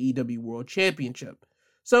that AEW World Championship.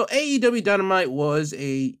 So AEW Dynamite was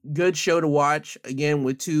a good show to watch, again,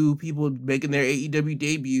 with 2 people making their AEW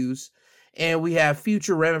debuts. And we have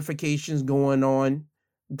future ramifications going on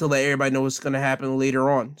to let everybody know what's going to happen later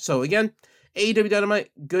on. So again, AEW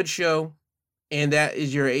Dynamite, good show. And that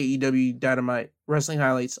is your AEW Dynamite wrestling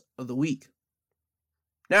highlights of the week.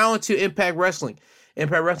 Now on to Impact Wrestling.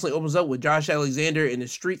 Impact Wrestling opens up with Josh Alexander in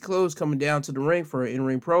his street clothes coming down to the ring for an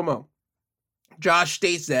in-ring promo. Josh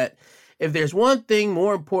states that if there's one thing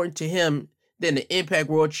more important to him than the Impact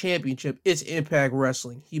World Championship, it's Impact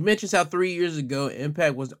Wrestling. He mentions how 3 years ago,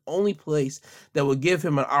 Impact was the only place that would give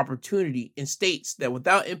him an opportunity, and states that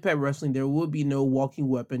without Impact Wrestling, there would be no walking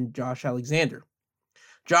weapon Josh Alexander.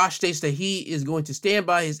 Josh states that he is going to stand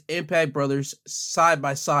by his Impact brothers side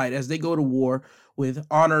by side as they go to war with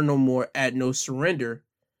Honor No More at No Surrender.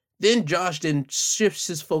 Then Josh shifts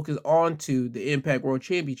his focus onto the Impact World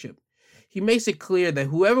Championship. He makes it clear that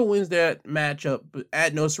whoever wins that matchup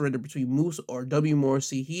at No Surrender between Moose or W.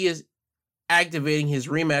 Morrissey, he is activating his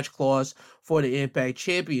rematch clause for the Impact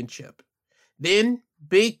Championship. Then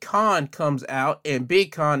Big Con comes out, and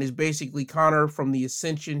Big Con is basically Connor from the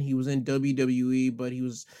Ascension. He was in WWE, but he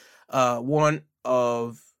was one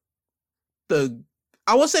of the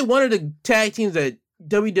tag teams that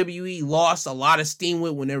WWE lost a lot of steam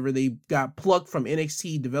with whenever they got plucked from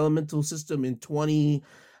NXT developmental system in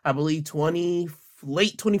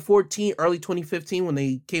late 2014, early 2015 when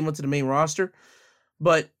they came onto the main roster.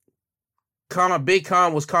 But Big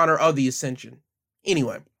Khan was Connor of the Ascension.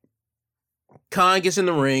 Anyway, Khan gets in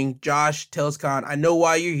the ring. Josh tells Khan, I know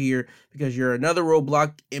why you're here, because you're another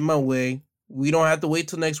roadblock in my way. We don't have to wait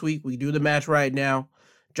till next week. We do the match right now.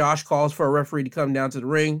 Josh calls for a referee to come down to the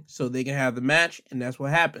ring so they can have the match, and that's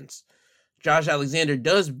what happens. Josh Alexander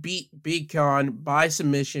does beat Big Khan by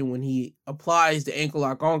submission when he applies the ankle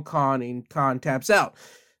lock on Khan, and Khan taps out.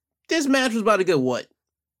 This match was about to go,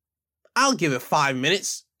 I'll give it 5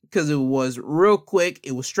 minutes, because it was real quick.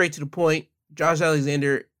 It was straight to the point. Josh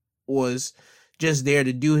Alexander was just there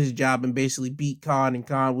to do his job and basically beat Khan, and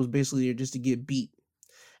Khan was basically there just to get beat.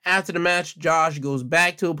 After the match, Josh goes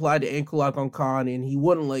back to apply the ankle lock on Khan, and he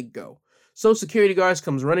wouldn't let go. So security guards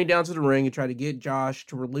comes running down to the ring and try to get Josh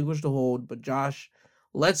to relinquish the hold, but Josh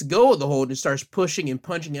lets go of the hold and starts pushing and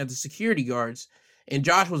punching at the security guards. And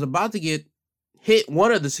Josh was about to hit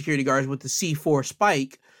one of the security guards with the C4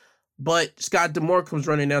 spike, but Scott D'Amore comes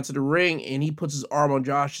running down to the ring and he puts his arm on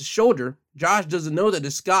Josh's shoulder. Josh doesn't know that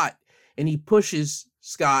it's Scott, and he pushes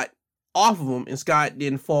Scott off of him, and Scott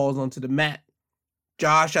then falls onto the mat.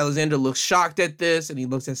 Josh Alexander looks shocked at this, and he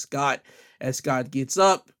looks at Scott as Scott gets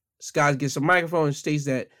up. Scott gets a microphone and states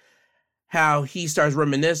that how he starts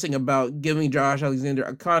reminiscing about giving Josh Alexander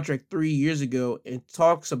a contract 3 years ago, and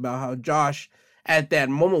talks about how Josh, at that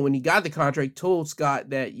moment when he got the contract, told Scott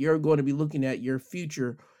that you're going to be looking at your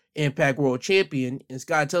future Impact World Champion. And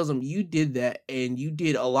Scott tells him, you did that, and you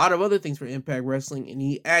did a lot of other things for Impact Wrestling. And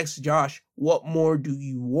he asks Josh, what more do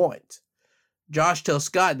you want? Josh tells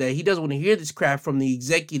Scott that he doesn't want to hear this crap from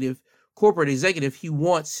the corporate executive. He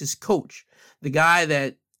wants his coach, the guy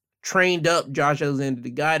that trained up Josh Alexander,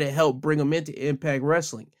 the guy that helped bring him into Impact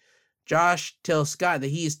Wrestling. Josh tells Scott that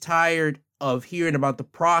he is tired of hearing about the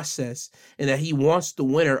process and that he wants the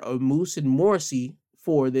winner of Moose and Morrissey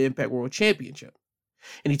for the Impact World Championship.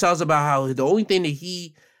 And he talks about how the only thing that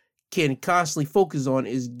he can constantly focus on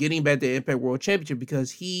is getting back the Impact World Championship, because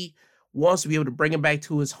he wants to be able to bring him back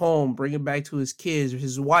to his home, bring him back to his kids,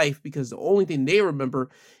 his wife, because the only thing they remember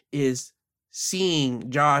is seeing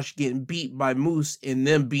Josh getting beat by Moose and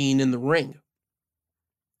them being in the ring.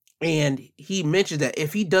 And he mentions that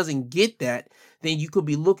if he doesn't get that, then you could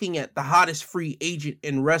be looking at the hottest free agent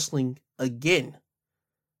in wrestling again.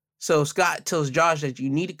 So Scott tells Josh that you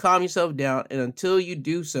need to calm yourself down, and until you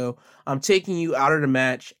do so, I'm taking you out of the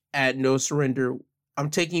match at No Surrender. I'm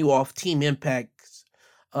taking you off Team Impact.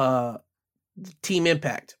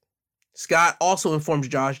 Scott also informs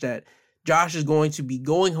Josh that Josh is going to be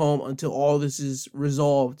going home until all this is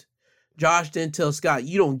resolved. Josh then tells Scott,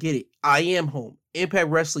 you don't get it. I am home. Impact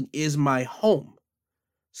Wrestling is my home.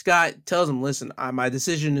 Scott tells him, listen, my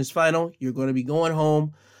decision is final. You're going to be going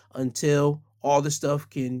home until all this stuff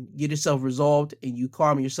can get itself resolved and you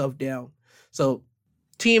calm yourself down. So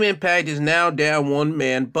Team Impact is now down one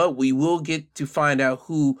man, but we will get to find out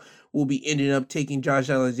who will be ending up taking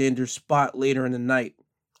Josh Alexander's spot later in the night.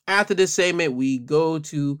 After this segment, we go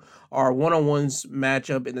to our one-on-ones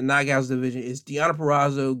matchup in the Knockouts division. It's Deonna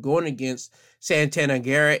Purrazzo going against Santana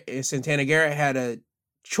Garrett. And Santana Garrett had a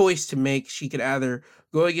choice to make. She could either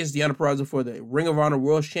go against Deonna Purrazzo for the Ring of Honor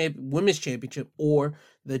Women's Championship or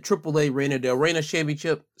the AAA Reina del Reina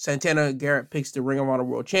Championship. Santana Garrett picks the Ring of Honor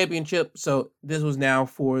World Championship. So this was now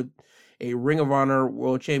for a Ring of Honor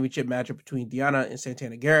World Championship matchup between Deonna and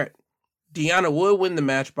Santana Garrett. Deonna would win the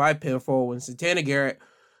match by pinfall when Santana Garrett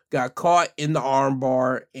got caught in the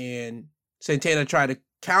armbar, and Santana tried to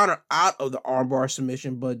counter out of the armbar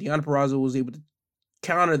submission, but Deonna Purrazzo was able to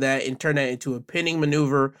counter that and turn that into a pinning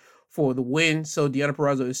maneuver for the win. So Deonna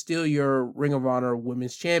Purrazzo is still your Ring of Honor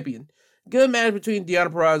Women's Champion. Good match between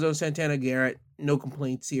Deonna Purrazzo and Santana Garrett. No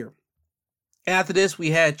complaints here. After this,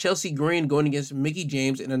 we had Chelsea Green going against Mickie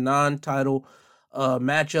James in a non-title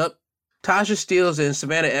matchup. Tasha Steelz and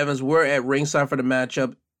Savannah Evans were at ringside for the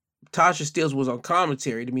matchup. Tasha Steelz was on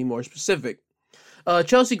commentary, to be more specific.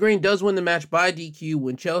 Chelsea Green does win the match by DQ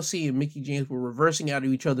when Chelsea and Mickie James were reversing out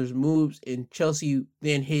of each other's moves, and Chelsea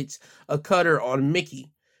then hits a cutter on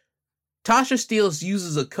Mickie. Tasha Steelz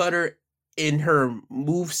uses a cutter in her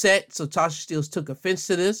move set, so Tasha Steelz took offense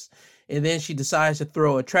to this, and then she decides to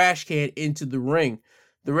throw a trash can into the ring.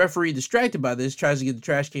 The referee, distracted by this, tries to get the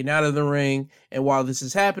trash can out of the ring, and while this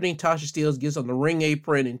is happening, Tasha Steelz gets on the ring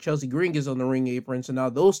apron, and Chelsea Green gets on the ring apron, so now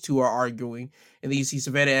those two are arguing, and then you see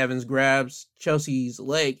Savannah Evans grabs Chelsea's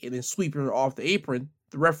leg and then sweeping her off the apron.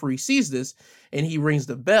 The referee sees this, and he rings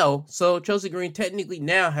the bell, so Chelsea Green technically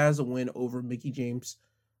now has a win over Mickie James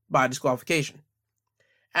by disqualification.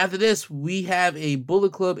 After this, we have a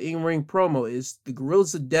Bullet Club in-ring promo. It's the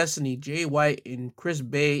Guerrillas of Destiny, Jay White and Chris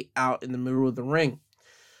Bay out in the middle of the ring.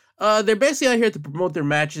 They're basically out here to promote their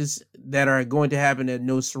matches that are going to happen at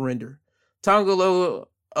No Surrender. Tongolo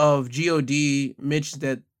of GOD mentions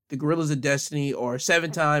that the Guerrillas of Destiny are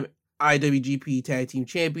 7-time IWGP Tag Team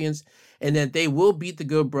Champions and that they will beat the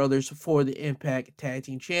Good Brothers for the Impact Tag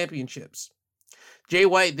Team Championships. Jay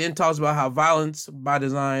White then talks about how Violence by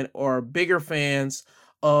Design are bigger fans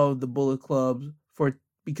of the Bullet Club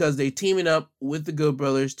because they're teaming up with the Good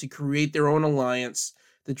Brothers to create their own alliance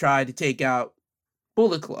to try to take out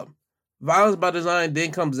Bullet Club. Violence by Design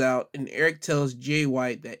then comes out, and Eric tells Jay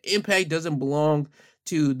White that Impact doesn't belong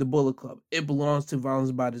to the Bullet Club. It belongs to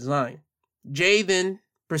Violence by Design. Jay then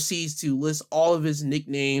proceeds to list all of his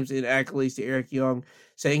nicknames and accolades to Eric Young,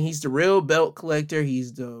 saying he's the real belt collector,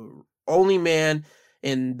 he's the only man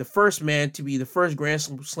and the first man to be the first Grand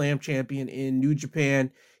Slam champion in New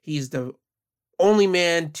Japan. He's the only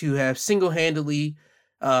man to have single-handedly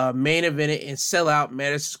main evented and sell out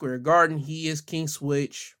Madison Square Garden. He is King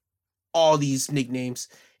Switch, all these nicknames,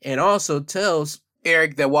 and also tells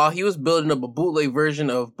Eric that while he was building up a bootleg version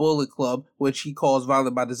of Bullet Club, which he calls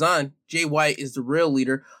Violent by Design, Jay White is the real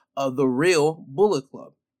leader of the real Bullet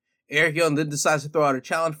Club. Eric Young then decides to throw out a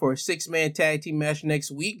challenge for a 6-man tag team match next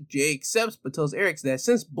week. Jay accepts, but tells Eric that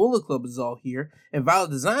since Bullet Club is all here and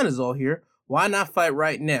Violent Design is all here, why not fight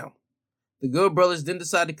right now? The Good Brothers then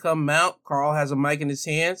decide to come out. Carl has a mic in his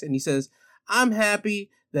hands, and he says, I'm happy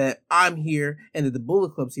that I'm here and that the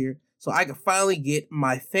Bullet Club's here, so I can finally get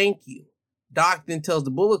my thank you. Doc then tells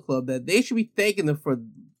the Bullet Club that they should be thanking them for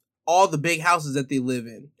all the big houses that they live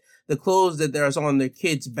in, the clothes that there's on their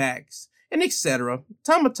kids' backs, and etc.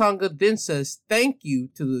 Tama Tonga then says thank you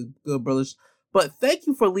to the Good Brothers, but thank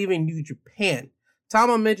you for leaving New Japan.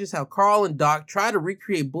 Tama mentions how Carl and Doc try to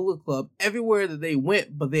recreate Bullet Club everywhere that they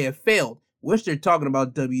went, but they have failed, which they're talking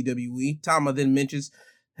about WWE. Tama then mentions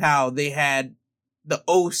how they had the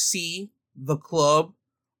OC, the club,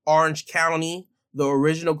 Orange County, the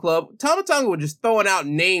original club. Tama Tonga was just throwing out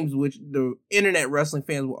names which the internet wrestling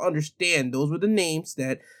fans will understand. Those were the names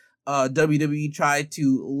that WWE tried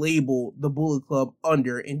to label the Bullet Club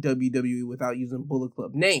under in WWE without using Bullet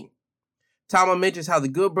Club name. Tama mentions how the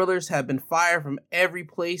Good Brothers have been fired from every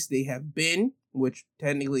place they have been, which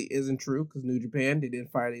technically isn't true because New Japan, they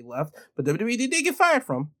didn't fire, they left, but WWE they did get fired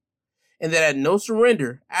from. And that at No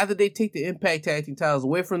Surrender, after they take the Impact Tag Team titles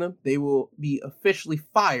away from them, they will be officially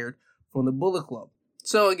fired from the Bullet Club.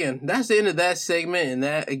 So again, that's the end of that segment, and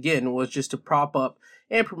that again was just to prop up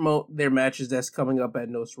and promote their matches that's coming up at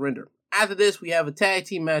No Surrender. After this, we have a tag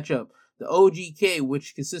team matchup, the OGK,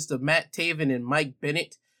 which consists of Matt Taven and Mike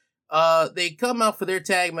Bennett. They come out for their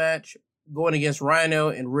tag match going against Rhino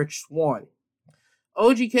and Rich Swann.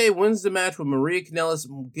 OGK wins the match with Maria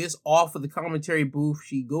Kanellis, gets off of the commentary booth.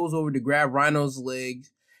 She goes over to grab Rhino's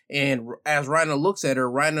legs, and as Rhino looks at her,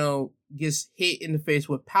 Rhino gets hit in the face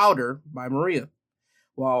with powder by Maria.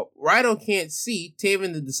 While Rhino can't see,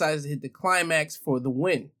 Taven decides to hit the climax for the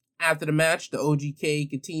win. After the match, the OGK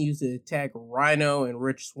continues to attack Rhino and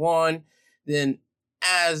Rich Swann. Then,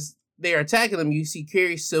 as they are attacking them, you see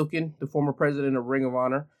Kerry Silken, the former president of Ring of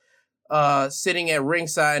Honor, sitting at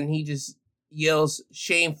ringside, and he just yells,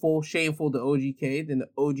 shameful, shameful to OGK. Then the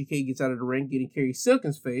OGK gets out of the ring, getting Kerry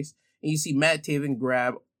Silken's face, and you see Matt Taven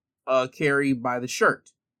grab Kerry by the shirt.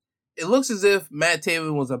 It looks as if Matt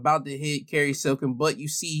Taven was about to hit Kerry Silken, but you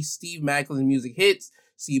see Steve Macklin's music hits.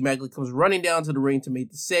 Steve Macklin comes running down to the ring to make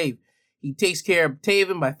the save. He takes care of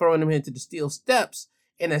Taven by throwing him into the steel steps,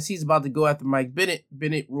 and as he's about to go after Mike Bennett,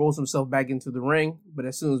 Bennett rolls himself back into the ring, but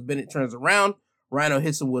as soon as Bennett turns around, Rhino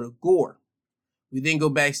hits him with a gore. We then go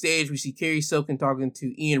backstage. We see Kerry Silken talking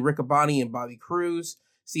to Ian Riccaboni and Bobby Cruz.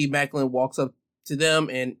 Steve Macklin walks up to them,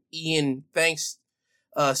 and Ian thanks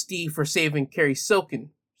Steve for saving Kerry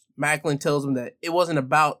Silken. Macklin tells him that it wasn't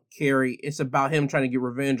about Kerry, it's about him trying to get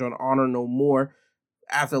revenge on Honor No More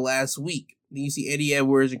after last week. Then you see Eddie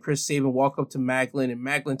Edwards and Chris Sabin walk up to Macklin, and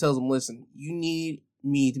Macklin tells him, listen, you need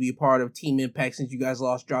me to be a part of Team Impact since you guys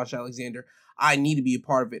lost Josh Alexander. I need to be a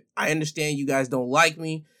part of it. I understand you guys don't like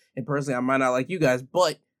me, and personally I might not like you guys,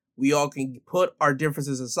 but we all can put our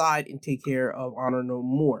differences aside and take care of Honor No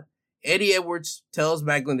More. Eddie Edwards tells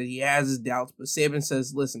Macklin that he has his doubts, but Sabin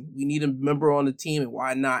says, listen, we need a member on the team, and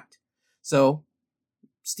why not? So,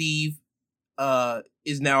 Steve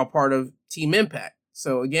is now a part of Team Impact.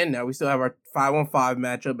 So, again, now we still have our 5-on-5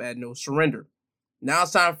 matchup at No Surrender. Now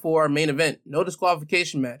it's time for our main event, no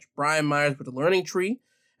disqualification match. Brian Myers with the Learning Tree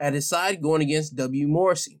at his side going against W.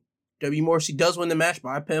 Morrissey. W. Morrissey does win the match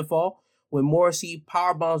by pinfall when Morrissey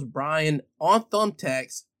powerbombs Brian on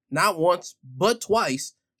thumbtacks, not once, but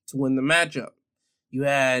twice, to win the matchup. You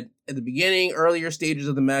had, at the beginning, earlier stages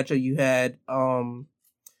of the matchup, you had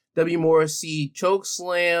W. Morrissey choke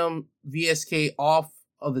slam VSK off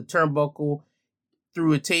of the turnbuckle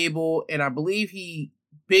through a table, and I believe he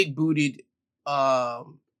big booted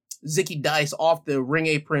Zicky Dice off the ring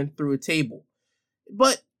apron through a table.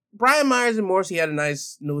 But Brian Myers and Morrissey had a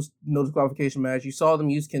nice no disqualification match. You saw them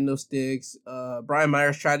use kendo sticks. Brian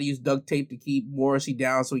Myers tried to use duct tape to keep Morrissey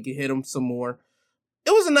down so he could hit him some more.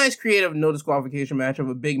 It was a nice creative no disqualification match of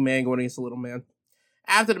a big man going against a little man.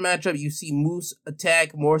 After the matchup, you see Moose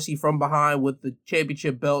attack Morrissey from behind with the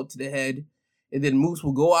championship belt to the head, and then Moose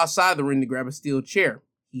will go outside the ring to grab a steel chair.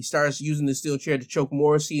 He starts using the steel chair to choke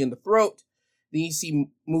Morrissey in the throat. Then you see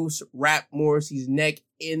Moose wrap Morrissey's neck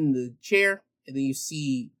in the chair, and then you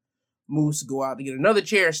see Moose go out to get another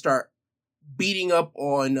chair, start beating up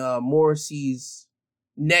on Morrissey's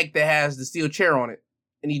neck that has the steel chair on it.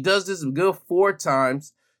 And he does this a good 4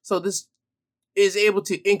 times, so this is able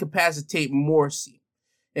to incapacitate Morrissey.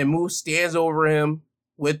 And Moose stands over him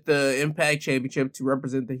with the Impact Championship to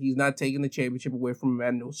represent that he's not taking the championship away from him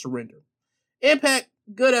at no surrender. Impact,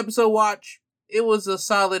 good episode watch. It was a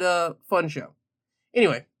solid, fun show.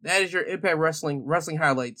 Anyway, that is your Impact Wrestling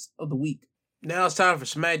highlights of the week. Now it's time for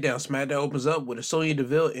SmackDown. SmackDown opens up with a Sonya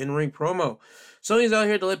Deville in-ring promo. Sonya's out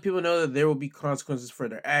here to let people know that there will be consequences for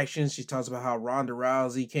their actions. She talks about how Ronda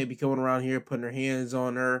Rousey can't be coming around here putting her hands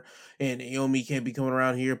on her, and Naomi can't be coming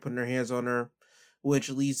around here putting her hands on her, which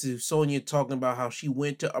leads to Sonya talking about how she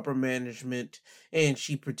went to upper management and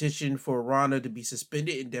she petitioned for Ronda to be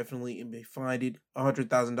suspended indefinitely and be fined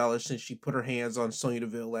 $100,000 since she put her hands on Sonya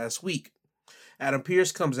Deville last week. Adam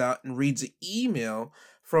Pearce comes out and reads an email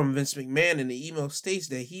from Vince McMahon, and the email states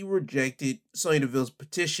that he rejected Sonya Deville's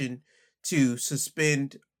petition to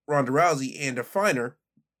suspend Ronda Rousey and to fine her.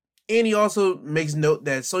 And he also makes note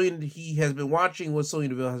that he has been watching what Sonya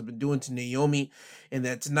Deville has been doing to Naomi, and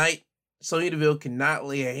that tonight Sonya Deville cannot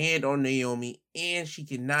lay a hand on Naomi, and she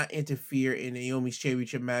cannot interfere in Naomi's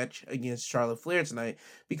championship match against Charlotte Flair tonight,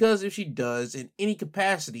 because if she does in any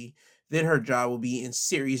capacity, then her job will be in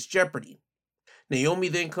serious jeopardy. Naomi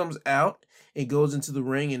then comes out and goes into the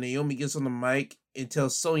ring, and Naomi gets on the mic and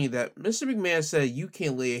tells Sonya that Mr. McMahon said you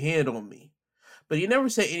can't lay a hand on me, but he never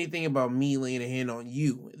said anything about me laying a hand on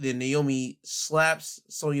you. Then Naomi slaps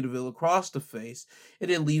Sonya Deville across the face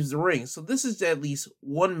and then leaves the ring. So this is at least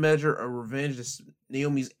one measure of revenge that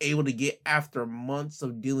Naomi's able to get after months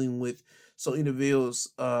of dealing with Sonya Deville's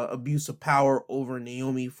abuse of power over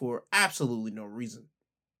Naomi for absolutely no reason.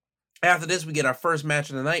 After this, we get our first match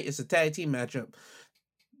of the night. It's a tag team matchup.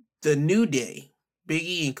 The New Day, Big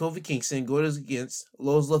E and Kofi Kingston, go against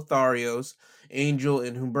Los Lotharios, Angel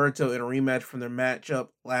and Humberto in a rematch from their matchup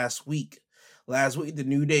last week. Last week, the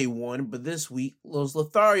New Day won, but this week, Los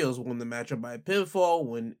Lotharios won the matchup by pinfall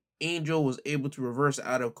when Angel was able to reverse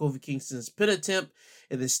out of Kofi Kingston's pin attempt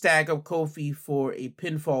and then stack up Kofi for a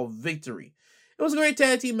pinfall victory. It was a great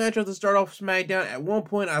tag team matchup to start off SmackDown. At one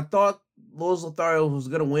point, I thought Los Lotharios was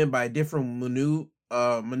going to win by a different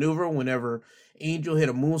maneuver whenever Angel hit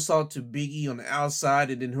a moonsault to Big E on the outside,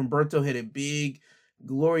 and then Humberto hit a big,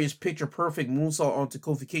 glorious, picture-perfect moonsault onto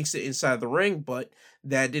Kofi Kingston inside the ring, but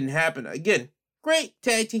that didn't happen. Again, great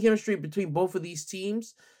tag team chemistry between both of these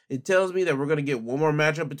teams. It tells me that we're going to get one more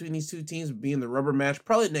matchup between these two teams, being the rubber match,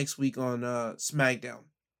 probably next week on SmackDown.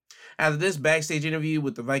 After this backstage interview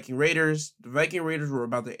with the Viking Raiders were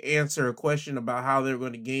about to answer a question about how they're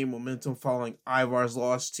going to gain momentum following Ivar's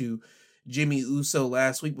loss to Jimmy Uso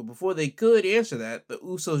last week. But before they could answer that, the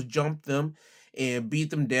Usos jumped them and beat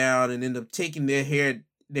them down and ended up taking their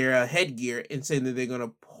headgear and saying that they're going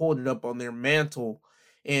to hold it up on their mantle.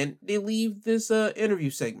 And they leave this interview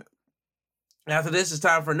segment. After this, it's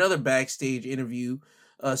time for another backstage interview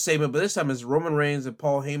segment, but this time it's Roman Reigns and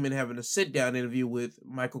Paul Heyman having a sit-down interview with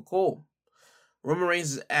Michael Cole. Roman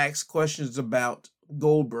Reigns is asked questions about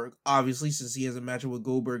Goldberg, obviously, since he has a matchup with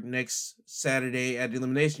Goldberg next Saturday at the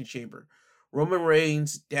Elimination Chamber. Roman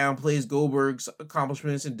Reigns downplays Goldberg's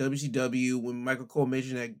accomplishments in WCW when Michael Cole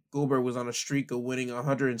mentioned that Goldberg was on a streak of winning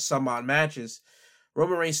 100 and some odd matches.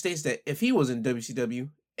 Roman Reigns states that if he was in WCW,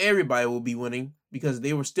 everybody will be winning because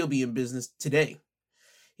they will still be in business today.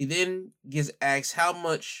 He then gets asked how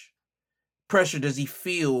much pressure does he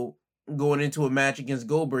feel going into a match against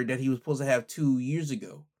Goldberg that he was supposed to have 2 years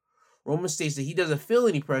ago. Roman states that he doesn't feel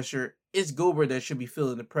any pressure. It's Goldberg that should be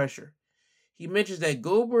feeling the pressure. He mentions that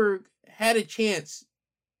Goldberg had a chance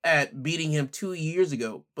at beating him 2 years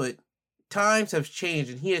ago, but times have changed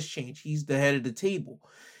and he has changed. He's the head of the table.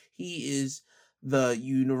 He is the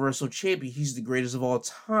Universal Champion. He's the greatest of all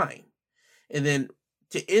time. And then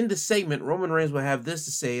To end the segment, Roman Reigns will have this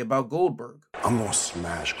to say about Goldberg. I'm going to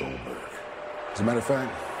smash Goldberg. As a matter of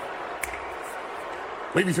fact,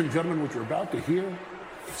 ladies and gentlemen, what you're about to hear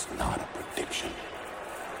is not a prediction.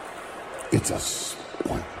 It's a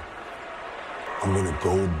spoiler. I'm going to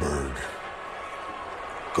Goldberg.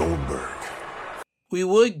 We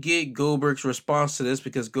would get Goldberg's response to this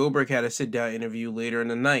because Goldberg had a sit-down interview later in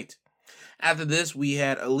the night. After this, we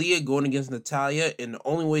had Aaliyah going against Natalya, and the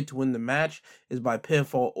only way to win the match is by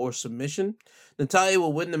pinfall or submission. Natalya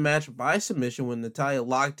will win the match by submission when Natalya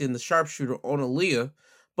locked in the sharpshooter on Aaliyah,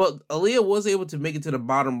 but Aaliyah was able to make it to the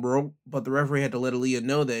bottom rope, but the referee had to let Aaliyah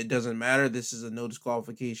know that it doesn't matter. This is a no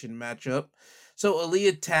disqualification matchup. So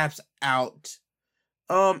Aaliyah taps out.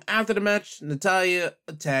 After the match, Natalya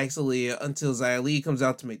attacks Aaliyah until Xia Li comes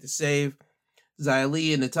out to make the save. Xia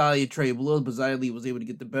Li and Natalya trade blows, but Xia Li was able to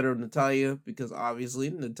get the better of Natalya because obviously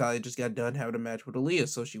Natalya just got done having a match with Aaliyah,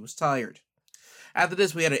 so she was tired. After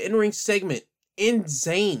this, we had an in-ring segment in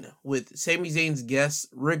Zayn with Sami Zayn's guests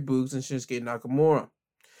Rick Boogs and Shinsuke Nakamura.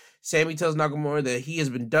 Sami tells Nakamura that he has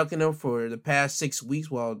been ducking him for the past 6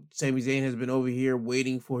 weeks while Sami Zayn has been over here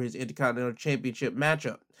waiting for his Intercontinental Championship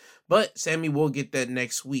matchup. But Sami will get that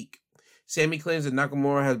next week. Sami claims that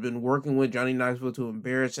Nakamura has been working with Johnny Knoxville to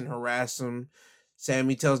embarrass and harass him.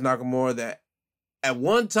 Sami tells Nakamura that at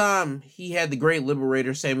one time he had the great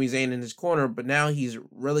liberator Sami Zayn in his corner, but now he's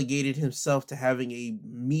relegated himself to having a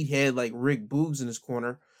meathead like Rick Boogs in his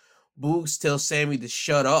corner. Boogs tells Sami to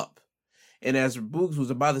shut up. And as Boogs was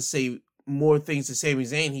about to say more things to Sami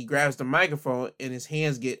Zayn, he grabs the microphone and his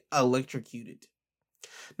hands get electrocuted.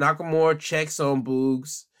 Nakamura checks on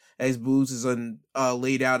Boogs as Boogs is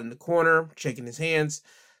laid out in the corner, checking his hands.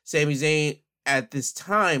 Sami Zayn at this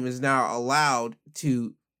time is now allowed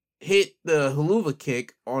to hit the haluva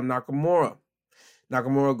kick on Nakamura.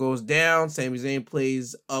 Nakamura goes down. Sami Zayn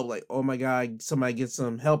plays up like, oh my God, somebody get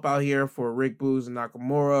some help out here for Rick Boogs and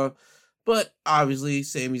Nakamura. But obviously,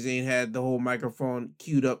 Sami Zayn had the whole microphone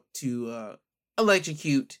queued up to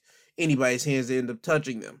electrocute anybody's hands that end up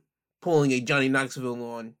touching them, pulling a Johnny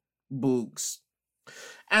Knoxville on Boogs.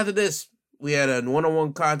 After this, we had a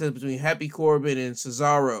one-on-one contest between Happy Corbin and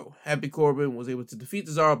Cesaro. Happy Corbin was able to defeat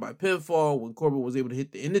Cesaro by pinfall when Corbin was able to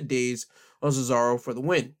hit the end of days on Cesaro for the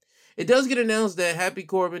win. It does get announced that Happy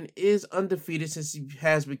Corbin is undefeated since he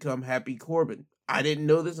has become Happy Corbin. I didn't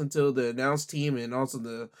know this until the announce team and also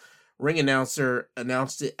the ring announcer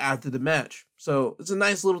announced it after the match. So it's a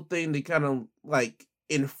nice little thing to kind of like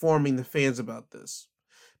informing the fans about this.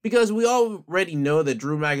 Because we already know that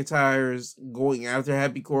Drew McIntyre is going after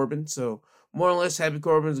Happy Corbin, so more or less Happy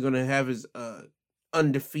Corbin is going to have his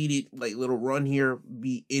undefeated like little run here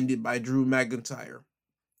be ended by Drew McIntyre.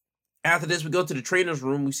 After this, we go to the trainer's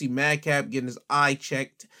room. We see Madcap getting his eye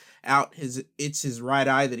checked out. It's his right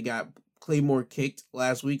eye that he got Claymore kicked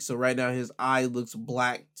last week, so right now his eye looks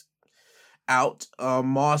blacked out.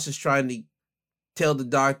 Moss is trying to tell the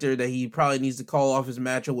doctor that he probably needs to call off his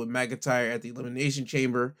matchup with McIntyre at the Elimination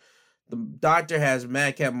Chamber. The doctor has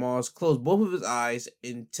Madcap Moss close both of his eyes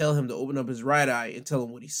and tell him to open up his right eye and tell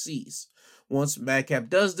him what he sees. Once Madcap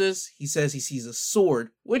does this, he says he sees a sword,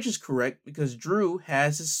 which is correct because Drew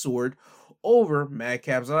has his sword over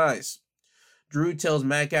Madcap's eyes. Drew tells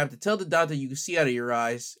Madcap to tell the doctor you can see out of your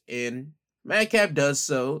eyes, and Madcap does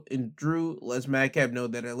so, and Drew lets Madcap know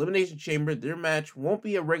that at Elimination Chamber, their match won't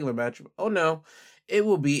be a regular match. Oh no, it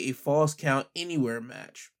will be a Falls Count Anywhere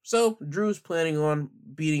match. So Drew's planning on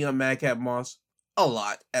beating up Madcap Moss a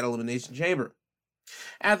lot at Elimination Chamber.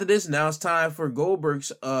 After this, now it's time for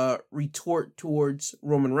Goldberg's retort towards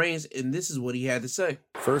Roman Reigns, and this is what he had to say.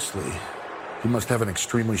 Firstly, you must have an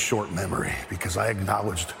extremely short memory because I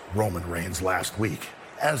acknowledged Roman Reigns last week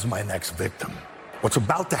as my next victim. What's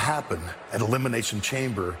about to happen at Elimination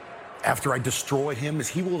Chamber after I destroy him is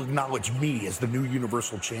he will acknowledge me as the new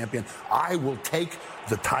Universal Champion. I will take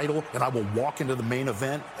the title and I will walk into the main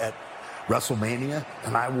event at WrestleMania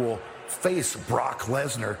and I will face Brock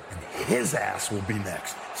Lesnar and his ass will be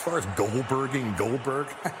next. As far as Goldberging Goldberg,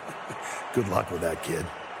 good luck with that, kid.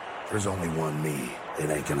 There's only one me.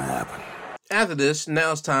 It ain't gonna happen. After this,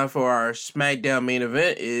 now it's time for our SmackDown main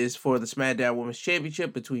event. It is for the SmackDown Women's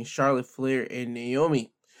Championship between Charlotte Flair and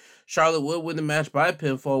Naomi. Charlotte will win the match by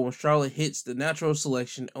pinfall when Charlotte hits the natural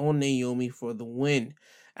selection on Naomi for the win.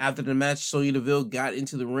 After the match, Sonya Deville got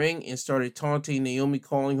into the ring and started taunting Naomi,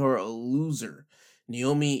 calling her a loser.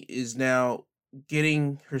 Naomi is now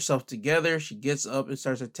getting herself together. She gets up and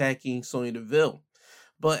starts attacking Sonya Deville.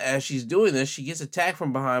 But as she's doing this, she gets attacked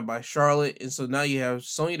from behind by Charlotte. And so now you have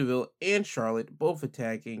Sonya Deville and Charlotte both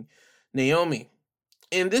attacking Naomi.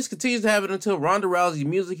 And this continues to happen until Ronda Rousey's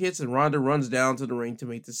music hits and Ronda runs down to the ring to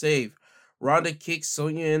make the save. Ronda kicks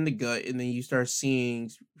Sonya in the gut, and then you start seeing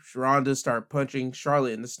Ronda start punching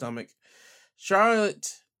Charlotte in the stomach.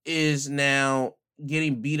 Charlotte is now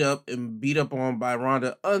getting beat up on by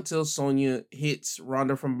Ronda until Sonya hits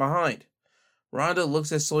Ronda from behind. Ronda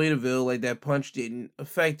looks at Sonya Deville like that punch didn't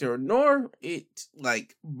affect her, nor it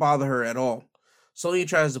bother her at all. Sonya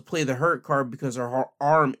tries to play the hurt card because her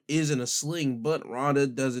arm is in a sling, but Ronda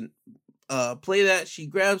doesn't play that. She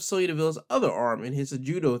grabs Sonya Deville's other arm and hits a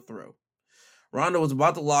judo throw. Ronda was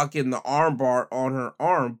about to lock in the arm bar on her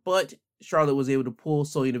arm, but Charlotte was able to pull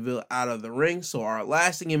Sonya Deville out of the ring. So our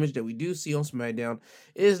lasting image that we do see on SmackDown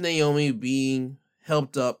is Naomi being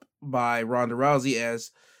helped up by Ronda Rousey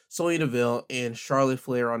as Sonya Deville and Charlotte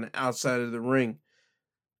Flair on the outside of the ring.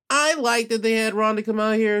 I like that they had Ronda come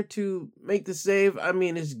out here to make the save. I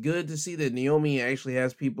mean, it's good to see that Naomi actually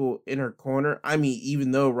has people in her corner. I mean,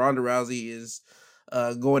 even though Ronda Rousey is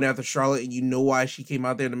going after Charlotte, and you know why she came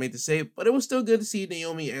out there to make the save, but it was still good to see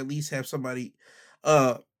Naomi at least have somebody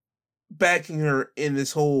backing her in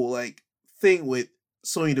this whole thing with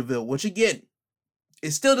Sonya Deville, which again,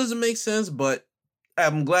 it still doesn't make sense, but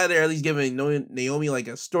I'm glad they're at least giving Naomi a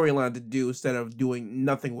storyline to do instead of doing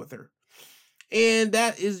nothing with her. And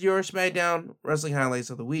that is your SmackDown Wrestling Highlights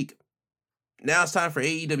of the Week. Now it's time for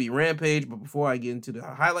AEW Rampage, but before I get into the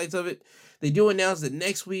highlights of it, they do announce that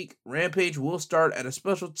next week, Rampage will start at a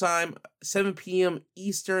special time, 7 p.m.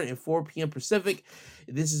 Eastern and 4 p.m. Pacific.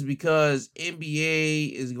 This is because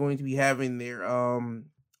NBA is going to be having their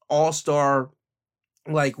All-Star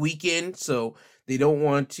weekend, so they don't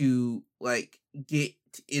want to get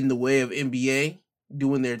in the way of NBA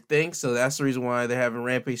doing their thing. So that's the reason why they're having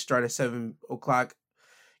Rampage start at 7 o'clock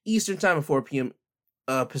Eastern time and 4 p.m.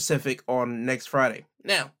 Pacific on next Friday.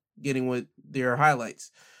 Now, getting with their highlights.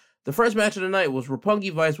 The first match of the night was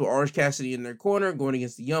Roppongi Vice with Orange Cassidy in their corner, going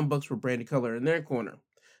against the Young Bucks with Brandon Cutler in their corner.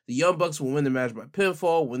 The Young Bucks will win the match by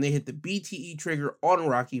pinfall when they hit the BTE trigger on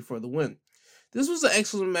Rocky for the win. This was an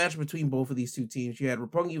excellent match between both of these two teams. You had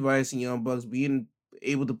Roppongi Vice and Young Bucks being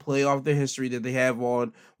able to play off the history that they have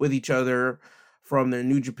on with each other from their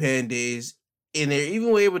New Japan days, and they're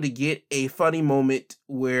even able to get a funny moment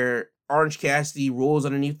where Orange Cassidy rolls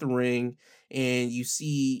underneath the ring, and you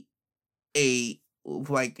see a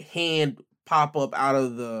hand pop up out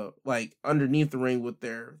of the underneath the ring with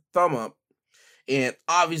their thumb up, and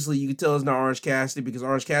obviously you can tell it's not Orange Cassidy because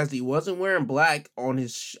Orange Cassidy wasn't wearing black on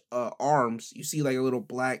his arms. You see a little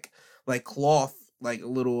black cloth, a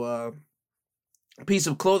little piece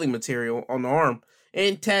of clothing material on the arm,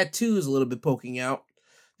 and tattoos a little bit poking out.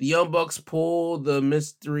 The Young Bucks pull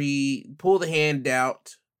the hand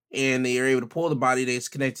out, and they are able to pull the body that's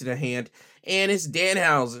connected to the hand, and it's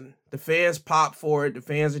Danhausen. The fans pop for it. The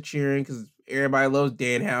fans are cheering because everybody loves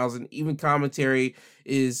Danhausen. Even commentary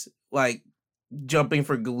is jumping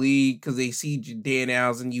for glee because they see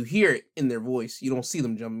Danhausen. You hear it in their voice. You don't see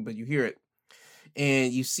them jumping, but you hear it.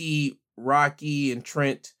 And you see Rocky and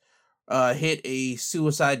Trent hit a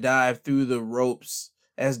suicide dive through the ropes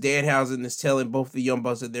as Danhausen is telling both the Young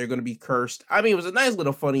Bucks that they're going to be cursed. I mean, it was a nice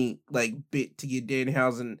little funny bit to get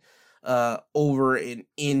Danhausen over and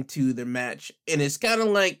into the match, and it's kind of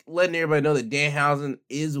letting everybody know that Danhausen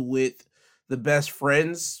is with the best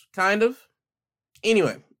friends, kind of.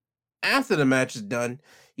 Anyway, after the match is done,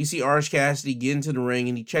 you see Orange Cassidy get into the ring,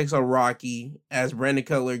 and he checks on Rocky as Brandon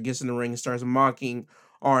Cutler gets in the ring and starts mocking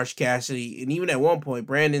Orange Cassidy. And even at one point,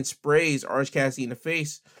 Brandon sprays Orange Cassidy in the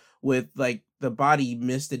face with the body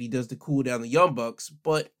mist that he does to cool down the Young Bucks,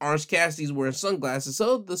 but Orange Cassidy's wearing sunglasses,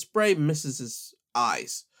 so the spray misses his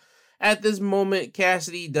eyes. At this moment,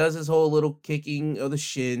 Cassidy does his whole little kicking of the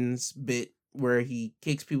shins bit where he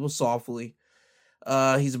kicks people softly.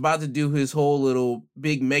 He's about to do his whole little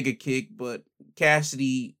big mega kick, but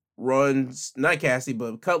Cutler runs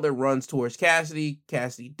towards Cassidy.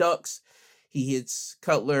 Cassidy ducks. He hits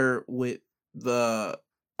Cutler with the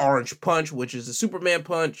Orange Punch, which is a Superman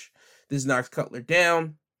punch. This knocks Cutler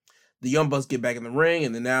down. The Young Bucks get back in the ring,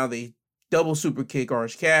 and then now they double super kick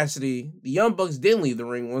Orange Cassidy. The Young Bucks didn't leave the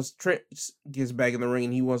ring once Trent gets back in the ring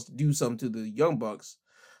and he wants to do something to the Young Bucks.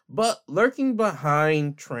 But lurking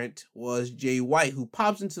behind Trent was Jay White, who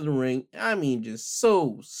pops into the ring, just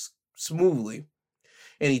so smoothly.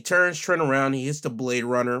 And he turns Trent around, he hits the Blade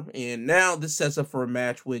Runner, and now this sets up for a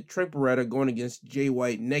match with Trent Beretta going against Jay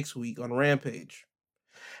White next week on Rampage.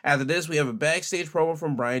 After this, we have a backstage promo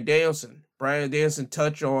from Bryan Danielson. Bryan Danielson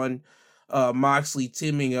touched on Moxley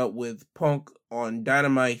teaming up with Punk on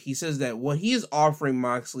Dynamite. He says that what he is offering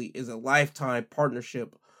Moxley is a lifetime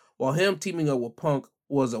partnership, while him teaming up with Punk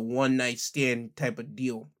was a one-night stand type of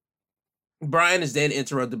deal. Bryan is then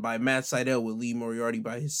interrupted by Matt Sydal with Lee Moriarty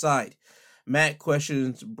by his side. Matt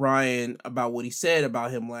questions Bryan about what he said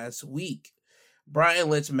about him last week. Bryan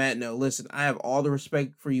lets Matt know, listen, I have all the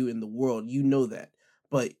respect for you in the world. You know that.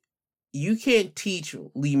 But you can't teach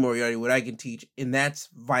Lee Moriarty what I can teach, and that's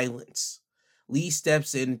violence. Lee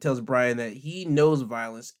steps in and tells Bryan that he knows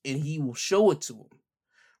violence and he will show it to him.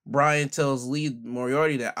 Bryan tells Lee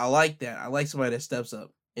Moriarty that I like that. I like somebody that steps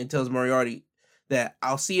up, and tells Moriarty that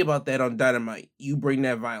I'll see about that on Dynamite. You bring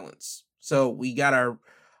that violence. So we got our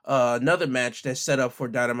another match that's set up for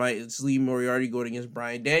Dynamite. It's Lee Moriarty going against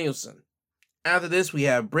Bryan Danielson. After this, we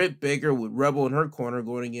have Britt Baker with Rebel in her corner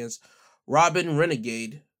going against Robin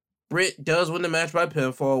Renegade. Britt does win the match by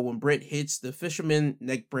pinfall when Britt hits the Fisherman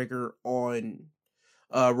neckbreaker on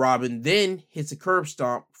Robin, then hits a curb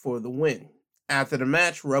stomp for the win. After the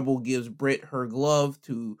match, Rebel gives Britt her glove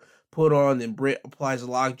to put on, then Britt applies a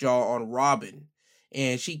lockjaw on Robin.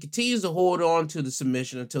 And she continues to hold on to the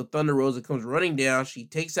submission until Thunder Rosa comes running down. She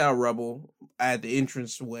takes out Rebel at the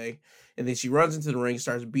entranceway, and then she runs into the ring and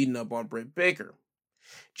starts beating up on Britt Baker.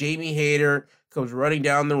 Jamie Hayter comes running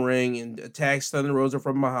down the ring and attacks Thunder Rosa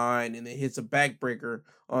from behind, and then hits a backbreaker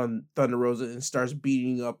on Thunder Rosa and starts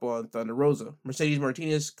beating up on Thunder Rosa. Mercedes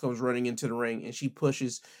Martinez comes running into the ring, and she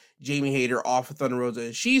pushes Jamie Hayter off of Thunder Rosa,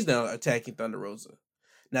 and she's now attacking Thunder Rosa.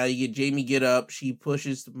 Now you get Jamie get up, she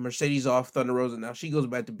pushes Mercedes off Thunder Rosa, now she goes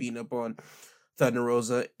back to beating up on Thunder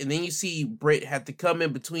Rosa, and then you see Britt have to come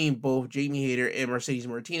in between both Jamie Hayter and Mercedes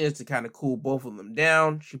Martinez to kind of cool both of them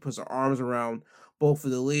down. She puts her arms around both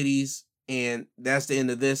of the ladies, and that's the end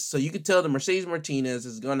of this. So you can tell that Mercedes Martinez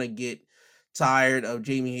is going to get tired of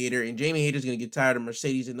Jamie Hayter, and Jamie Hayter is going to get tired of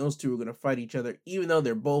Mercedes, and those two are going to fight each other, even though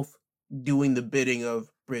they're both doing the bidding of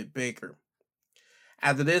Britt Baker.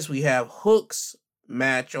 After this, we have Hook's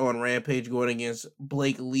match on Rampage going against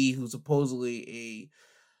Blake Lee, who's supposedly a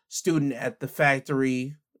student at the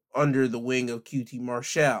factory under the wing of QT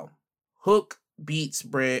Marshall. Hook beats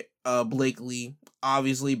Blake Lee,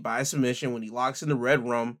 obviously by submission, when he locks in the red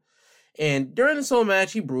rum. And during this whole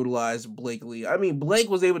match, he brutalized Blake Lee. I mean, Blake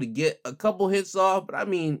was able to get a couple hits off, but I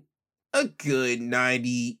mean, a good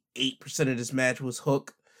 98% of this match was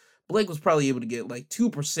Hook. Blake was probably able to get like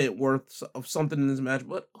 2% worth of something in this match,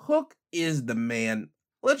 but Hook is the man.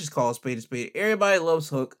 Let's just call a spade a spade. Everybody loves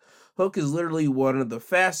Hook. Hook is literally one of the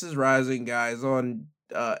fastest rising guys on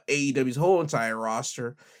AEW's whole entire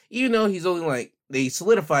roster. Even though he's only like, they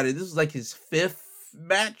solidified it, this is like his 5th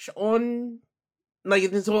match on, like,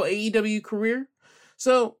 in his whole AEW career.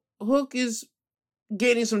 So Hook is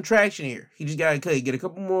gaining some traction here. He just gotta get a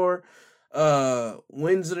couple more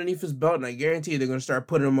wins underneath his belt, and I guarantee you they're gonna start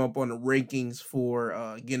putting him up on the rankings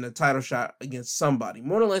for getting a title shot against somebody.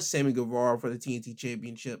 More or less Sammy Guevara for the TNT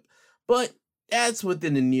Championship. But that's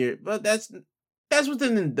within that's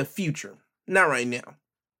within the future. Not right now.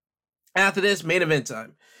 After this, main event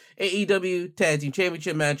time. AEW Tag Team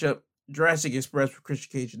Championship matchup. Jurassic Express with Christian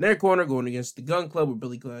Cage in their corner, going against the Gun Club with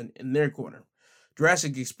Billy Gunn in their corner.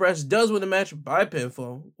 Jurassic Express does win the match by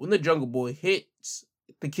pinfall when the Jungle Boy hits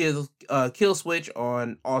the kill switch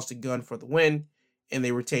on Austin Gunn for the win, and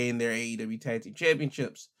they retain their AEW Tag Team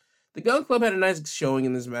Championships. The Gun Club had a nice showing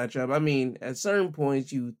in this matchup. I mean, at certain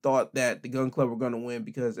points, you thought that the Gun Club were going to win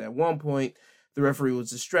because at one point, the referee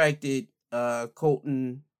was distracted.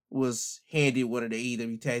 Colton was handed one of the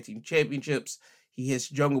AEW Tag Team Championships. He hits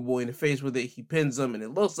Jungle Boy in the face with it. He pins him, and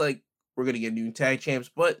it looks like we're going to get new tag champs,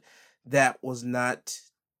 but that was not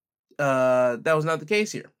the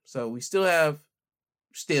case here. So we still have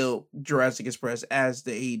Jurassic Express as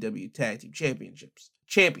the AEW Tag Team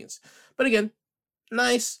champions. But again,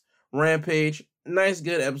 nice Rampage, nice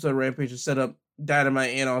good episode of Rampage to set up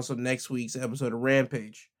Dynamite and also next week's episode of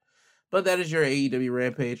Rampage. But that is your AEW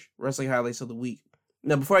Rampage Wrestling Highlights of the Week.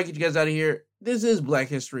 Now, before I get you guys out of here, this is Black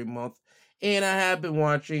History Month, and I have been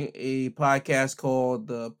watching a podcast called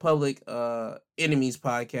the Public Enemies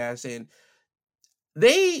Podcast, and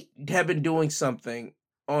they have been doing something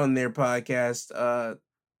on their podcast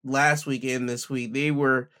last week and this week. They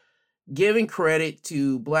were giving credit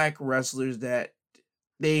to black wrestlers that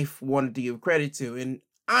they wanted to give credit to, and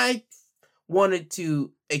I wanted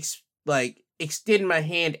to extend my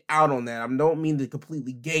hand out on that. I don't mean to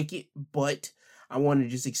completely gank it, but I wanted to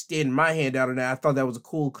just extend my hand out on that. I thought that was a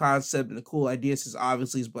cool concept and a cool idea, since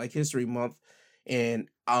obviously it's Black History Month, and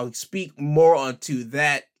I'll speak more onto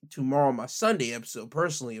that tomorrow on my Sunday episode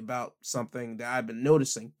personally about something that I've been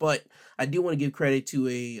noticing. But I do want to give credit to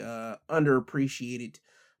a underappreciated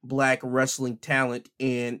black wrestling talent,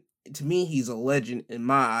 and to me, he's a legend in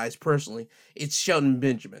my eyes personally. It's Shelton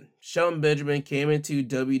Benjamin. Shelton Benjamin came into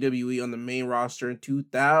WWE on the main roster in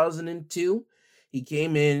 2002. He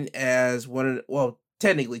came in as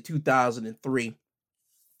technically 2003.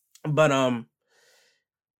 But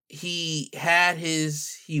he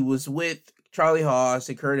was with Charlie Haas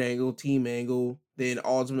and Kurt Angle, Team Angle. Then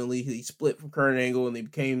ultimately he split from Kurt Angle and they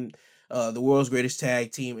became the world's greatest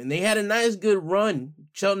tag team. And they had a nice, good run.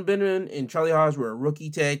 Shelton Benjamin and Charlie Haas were a rookie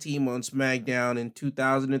tag team on SmackDown in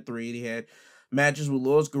 2003. They had matches with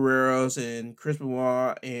Los Guerreros and Chris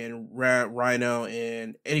Benoit and Rhino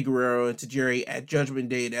and Eddie Guerrero and Tajiri at Judgment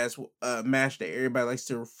Day. That's a match that everybody likes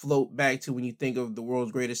to float back to when you think of the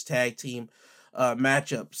world's greatest tag team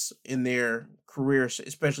matchups in their careers,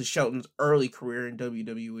 especially Shelton's early career in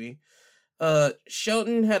WWE.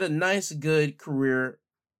 Shelton had a nice, good career.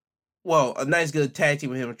 Well, a nice, good tag team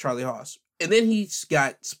with him and Charlie Haas. And then he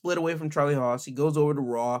got split away from Charlie Haas. He goes over to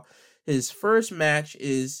Raw. His first match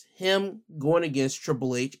is him going against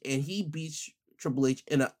Triple H, and he beats Triple H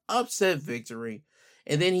in an upset victory.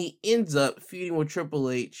 And then he ends up feuding with Triple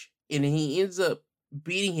H, and he ends up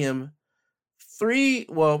beating him three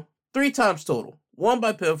times total. One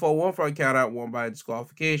by pinfall, one for a countout, one by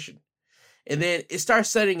disqualification. And then it starts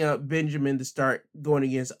setting up Benjamin to start going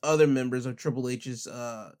against other members of Triple H's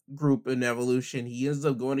group in Evolution. He ends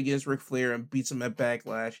up going against Ric Flair and beats him at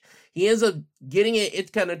Backlash. He ends up getting an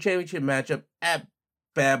Intercontinental Championship matchup at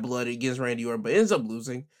Bad Blood against Randy Orton, but ends up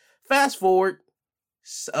losing. Fast forward,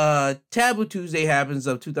 Taboo Tuesday happens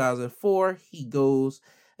of 2004. He goes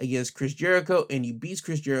against Chris Jericho, and he beats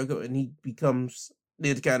Chris Jericho, and he becomes the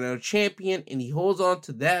Intercontinental Champion, and he holds on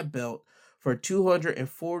to that belt for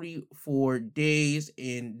 244 days,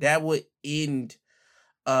 and that would end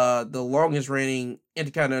the longest reigning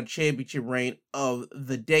Intercontinental Championship reign of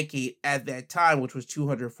the decade at that time, which was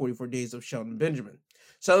 244 days of Shelton Benjamin.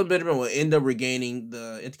 Shelton Benjamin will end up regaining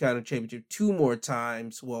the Intercontinental Championship 2 more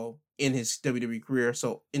times, in his WWE career.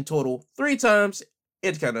 So in total, 3 times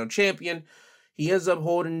Intercontinental Champion. He ends up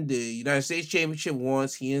holding the United States Championship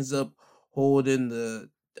once. He ends up holding the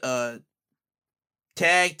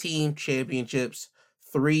Tag Team Championships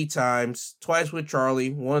 3 times, twice with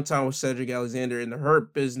Charlie, 1 time with Cedric Alexander in the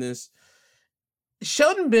Hurt Business.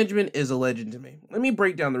 Shelton Benjamin is a legend to me. Let me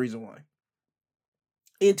break down the reason why.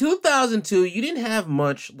 In 2002, you didn't have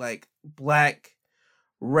much like black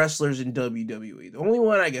wrestlers in WWE. The only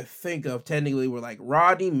one I could think of technically were like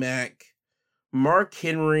Rodney Mack, Mark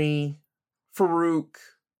Henry, Farouk.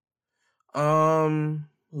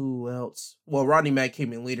 Who else? Well, Rodney Mack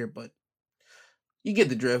came in later, but you get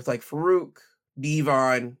the drift. Like Farouk,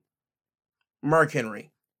 Devon, Mark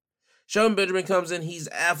Henry. Shelton Benjamin comes in. He's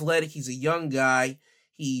athletic. He's a young guy.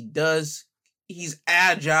 He's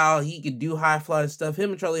agile. He can do high flying stuff.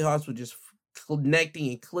 Him and Charlie Haas were just connecting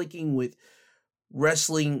and clicking with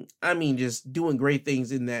wrestling. I mean, just doing great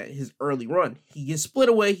things in his early run. He gets split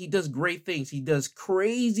away. He does great things. He does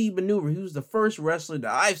crazy maneuver. He was the first wrestler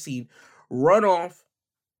that I've seen run off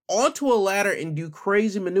onto a ladder and do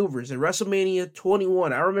crazy maneuvers. At WrestleMania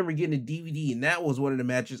 21, I remember getting a DVD, and that was one of the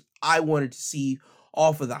matches I wanted to see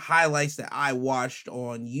off of the highlights that I watched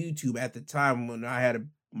on YouTube at the time when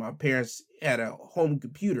my parents had a home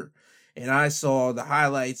computer, and I saw the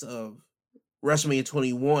highlights of WrestleMania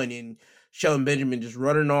 21 and Shelton Benjamin just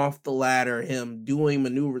running off the ladder, him doing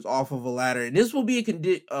maneuvers off of a ladder. And this will be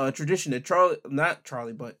a tradition that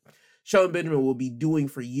Shelton Benjamin will be doing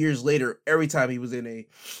for years later. Every time he was in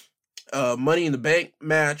a Money in the Bank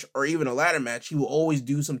match or even a ladder match, he will always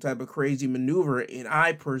do some type of crazy maneuver. And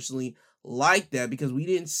I personally like that because we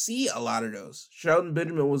didn't see a lot of those. Shelton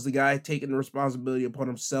Benjamin was the guy taking the responsibility upon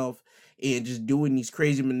himself and just doing these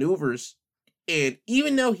crazy maneuvers. And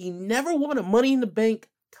even though he never won a Money in the Bank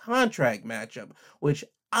contract matchup, which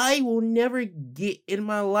I will never get in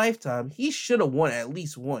my lifetime, he should have won at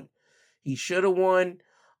least one. He should have won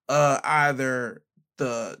either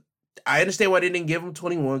I understand why they didn't give him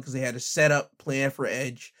 21 because they had a setup plan for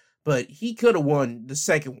Edge, but he could have won the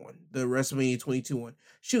second one, the WrestleMania 22 one.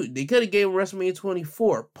 Shoot, they could have gave him WrestleMania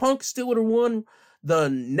 24. Punk still would have won the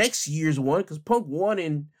next year's one because Punk won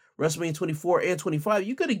in WrestleMania 24 and 25.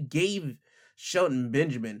 You could have gave Shelton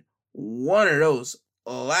Benjamin one of those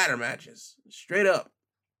ladder matches, straight up.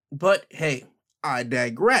 But hey, I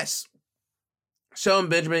digress. Shelton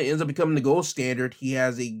Benjamin ends up becoming the gold standard. He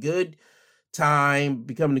has a good time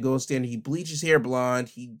becoming the gold standard. He bleaches hair blonde.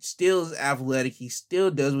 He still is athletic. He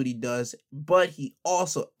still does what he does. But he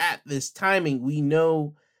also, at this timing, we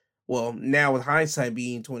know, well, now with hindsight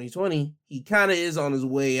being 2020, he kind of is on his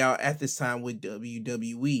way out at this time with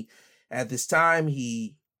WWE. At this time,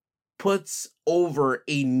 he puts over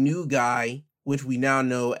a new guy, which we now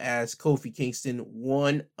know as Kofi Kingston,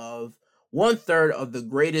 one third of the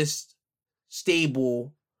greatest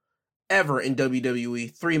stable ever in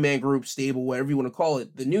WWE, 3-man group stable, whatever you want to call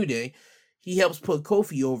it, the New Day. he helps put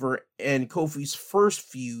Kofi over in Kofi's first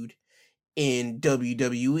feud in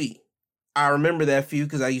WWE. I remember that feud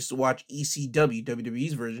because I used to watch ECW,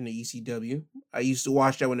 WWE's version of ECW. I used to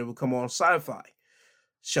watch that when it would come on Sci-Fi.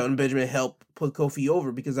 Shelton Benjamin helped put Kofi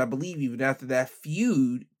over because I believe even after that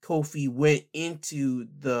feud, Kofi went into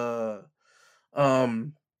the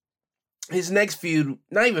his next feud,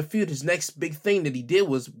 not even feud, his next big thing that he did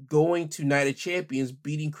was going to Night of Champions,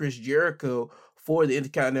 beating Chris Jericho for the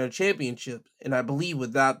Intercontinental Championship. And I believe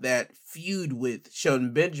without that feud with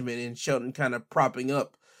Shelton Benjamin and Shelton kind of propping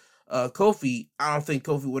up Kofi, I don't think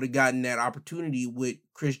Kofi would have gotten that opportunity with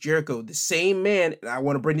Chris Jericho. The same man, and I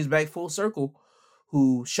want to bring this back full circle,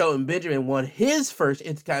 who Shelton Benjamin won his first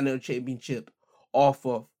Intercontinental Championship off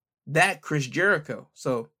of that Chris Jericho.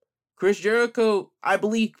 So Chris Jericho, I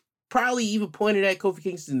believe, probably even pointed at Kofi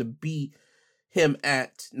Kingston to beat him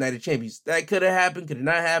at Night of Champions. That could have happened, could have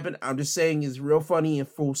not happened. I'm just saying it's real funny and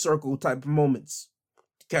full circle type of moments.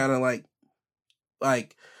 Kind of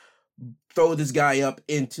like throw this guy up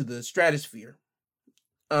into the stratosphere.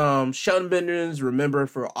 Shelton Benjamin's remembered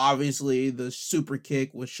for obviously the super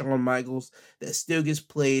kick with Shawn Michaels that still gets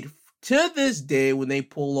played to this day when they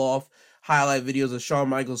pull off highlight videos of Shawn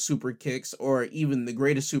Michaels super kicks, or even the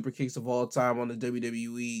greatest super kicks of all time on the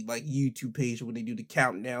WWE like YouTube page when they do the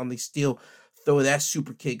countdown. They still throw that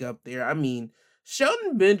super kick up there. I mean,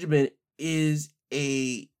 Shelton Benjamin is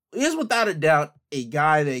without a doubt a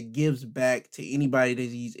guy that gives back to anybody that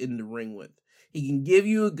he's in the ring with. He can give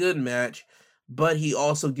you a good match, but he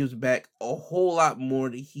also gives back a whole lot more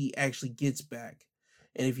that he actually gets back.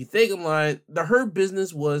 And if you think I'm lying, the Hurt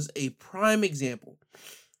Business was a prime example.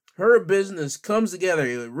 Hurt Business comes together.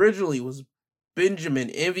 It originally was Benjamin,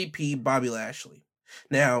 MVP, Bobby Lashley.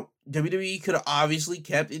 Now, WWE could have obviously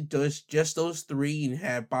kept it just those three and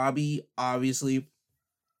had Bobby obviously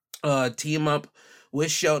team up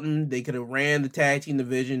with Shelton. They could have ran the tag team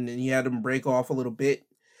division and you had them break off a little bit.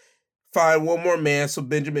 Find one more man so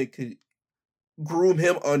Benjamin could groom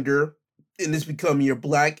him under, and this become your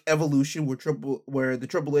Black Evolution where the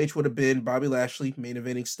Triple H would have been Bobby Lashley, main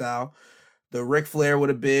eventing style. The Ric Flair would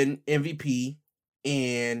have been MVP,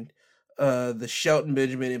 and the Shelton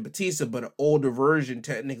Benjamin and Batista, but an older version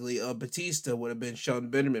technically of Batista would have been Shelton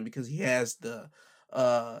Benjamin because he has the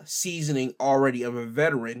seasoning already of a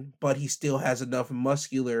veteran, but he still has enough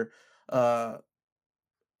muscular and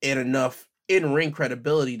enough in-ring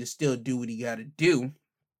credibility to still do what he got to do.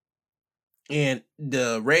 And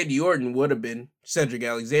the Randy Orton would have been Cedric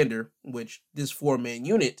Alexander, which this four-man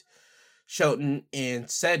unit, Shelton and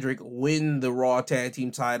Cedric, win the Raw Tag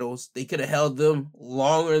Team titles. They could have held them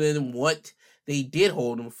longer than what they did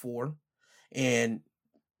hold them for. And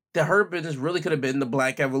the Hurt Business really could have been the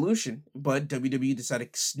Black Evolution, but WWE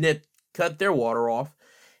decided to cut their water off,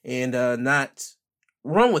 and not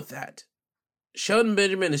run with that. Shelton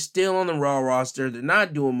Benjamin is still on the Raw roster. They're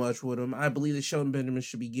not doing much with him. I believe that Shelton Benjamin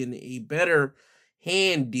should be getting a better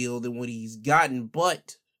hand deal than what he's gotten,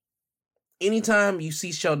 but anytime you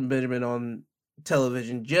see Shelton Benjamin on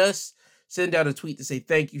television, just send out a tweet to say,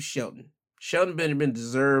 thank you, Shelton. Shelton Benjamin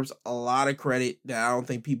deserves a lot of credit that I don't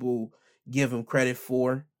think people give him credit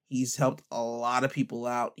for. He's helped a lot of people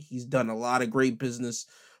out. He's done a lot of great business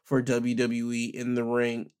for WWE in the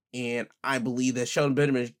ring. And I believe that Shelton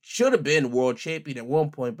Benjamin should have been world champion at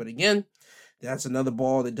one point. But again, that's another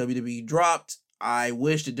ball that WWE dropped. I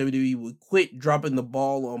wish that WWE would quit dropping the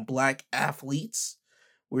ball on Black athletes.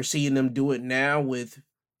 We're seeing them do it now with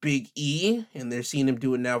Big E, and they're seeing them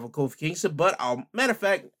do it now for Kofi Kingston. But matter of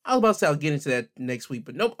fact, I was about to say I'll get into that next week,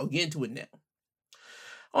 but nope, I'll get into it now.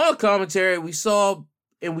 On commentary, we saw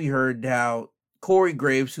and we heard how Corey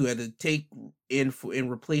Graves, who had to take in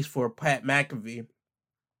and replace for Pat McAfee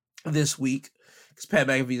this week, because Pat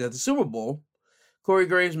McAfee's at the Super Bowl, Corey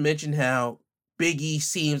Graves mentioned how Big E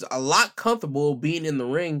seems a lot comfortable being in the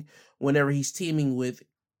ring whenever he's teaming with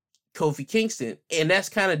Kofi Kingston. And that's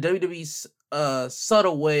kind of WWE's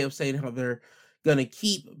subtle way of saying how they're going to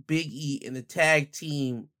keep Big E in the tag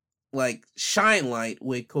team, like, shine light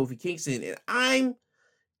with Kofi Kingston. And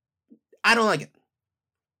I don't like it.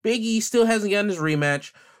 Big E still hasn't gotten his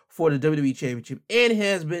rematch for the WWE Championship, and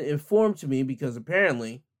has been informed to me because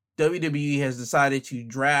apparently WWE has decided to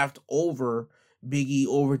draft over Big E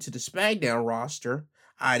over to the SmackDown roster.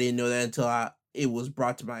 I didn't know that until it was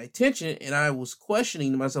brought to my attention, and I was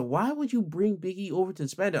questioning to myself, why would you bring Big E over to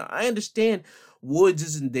SmackDown? I understand Woods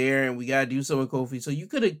isn't there, and we got to do something with Kofi, so you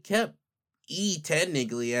could have kept E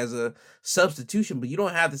technically as a substitution, but you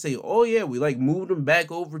don't have to say, oh yeah, we like moved him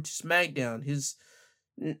back over to SmackDown.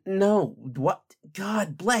 No, what?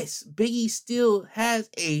 God bless. Big E still has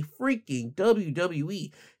a freaking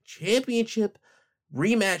WWE Championship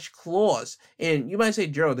rematch clause. And you might say,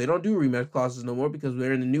 Gerald, they don't do rematch clauses no more because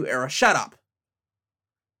we're in the new era. Shut up.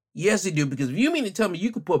 Yes, they do, because if you mean to tell me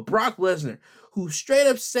you could put Brock Lesnar, who straight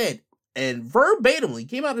up said and verbatimly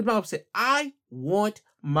came out of his mouth and said, I want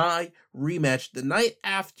my rematch the night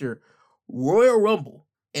after Royal Rumble,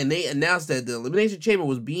 and they announced that the Elimination Chamber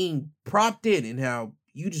was being propped in, and how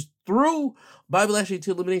you just threw Bobby Lashley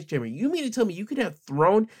to Elimination Chamber. You mean to tell me you could have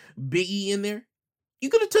thrown Big E in there? You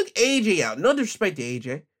could have took AJ out. No disrespect to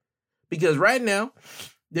AJ, because right now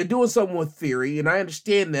they're doing something with Theory, and I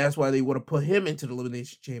understand that's why they want to put him into the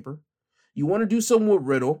Elimination Chamber. You want to do something with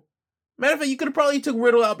Riddle. Matter of fact, you could have probably took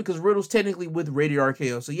Riddle out because Riddle's technically with Rated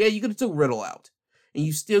RKO. So yeah, you could have took Riddle out, and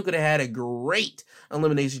you still could have had a great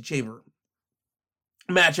Elimination Chamber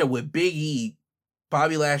matchup with Big E,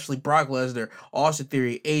 Bobby Lashley, Brock Lesnar, Austin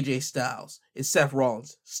Theory, AJ Styles, and Seth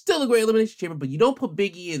Rollins. Still a great Elimination Chamber, but you don't put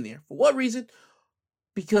Big E in there. For what reason?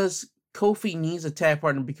 Because Kofi needs a tag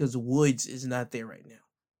partner because Woods is not there right now.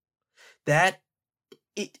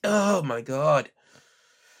 Oh my God.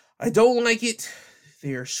 I don't like it.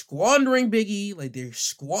 They're squandering Big E, like they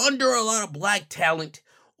squander a lot of black talent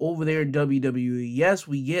over there in WWE. Yes,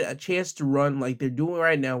 we get a chance to run like they're doing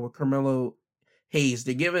right now with Carmelo Hayes.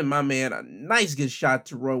 They're giving my man a nice good shot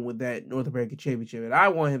to run with that North American Championship. And I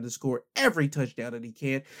want him to score every touchdown that he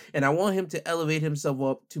can. And I want him to elevate himself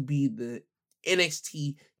up to be the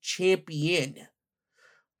NXT champion.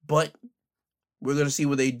 But we're going to see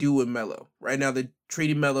what they do with Melo. Right now, they're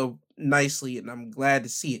treating Melo nicely, and I'm glad to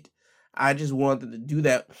see it. I just want them to do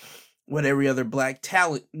that with every other black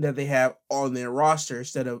talent that they have on their roster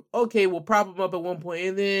instead of, okay, we'll prop them up at one point,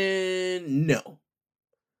 and then no.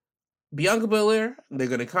 Bianca Belair, they're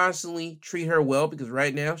going to constantly treat her well because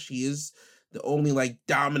right now she is the only like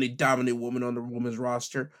dominant woman on the women's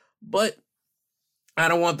roster. But I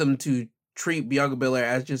don't want them to treat Bianca Belair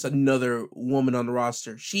as just another woman on the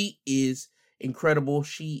roster. She is incredible.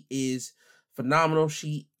 She is phenomenal.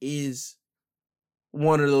 She is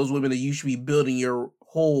one of those women that you should be building your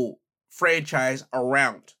whole franchise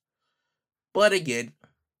around. But again,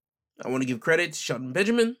 I want to give credit to Shelton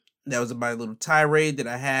Benjamin. That was my little tirade that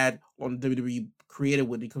I had on WWE Creative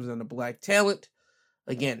when it comes down to black talent.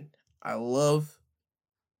 Again, I love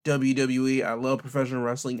WWE. I love professional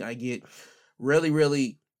wrestling. I get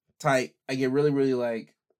really tight. I get really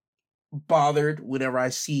like bothered whenever I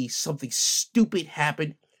see something stupid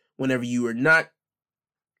happen, whenever you are not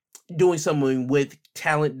doing something with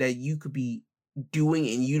talent that you could be doing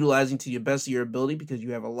and utilizing to your best of your ability, because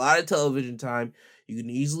you have a lot of television time. You can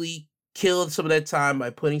easily kill some of that time by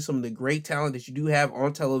putting some of the great talent that you do have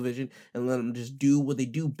on television and let them just do what they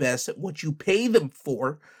do best, what you pay them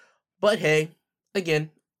for. But hey, again,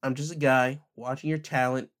 I'm just a guy watching your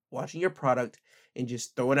talent, watching your product, and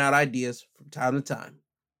just throwing out ideas from time to time.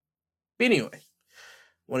 But anyway, I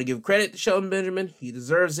want to give credit to Shelton Benjamin. He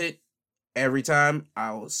deserves it. Every time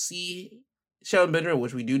I will see Shelton Benjamin,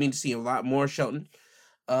 which we do need to see a lot more Shelton,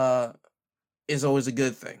 is always a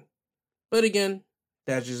good thing. But again,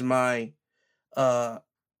 that's just my want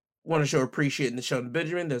to show appreciation to Shelton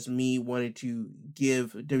Benjamin. That's me wanting to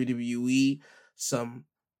give WWE some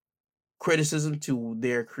criticism to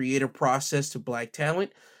their creative process to black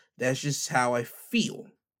talent. That's just how I feel.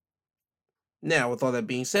 Now, with all that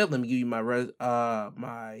being said, let me give you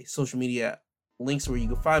my social media links where you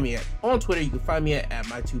can find me at. On Twitter, you can find me at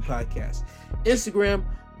My2Podcast. Instagram,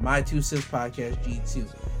 My2CentsPodcast G2.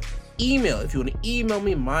 Email, if you want to email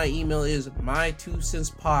me, my email is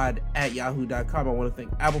my2centspod@yahoo.com. I want to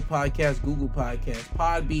thank Apple Podcasts, Google Podcasts,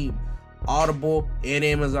 Podbean, Audible, and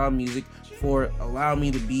Amazon Music for allowing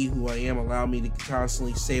me to be who I am, allowing me to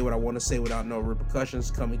constantly say what I want to say without no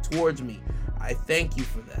repercussions coming towards me. I thank you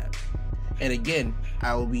for that. And again,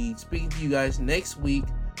 I will be speaking to you guys next week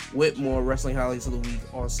with more Wrestling Highlights of the Week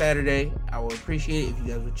on Saturday. I would appreciate it if you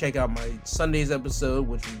guys would check out my Sunday's episode,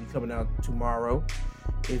 which will be coming out tomorrow.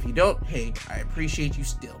 If you don't, hey, I appreciate you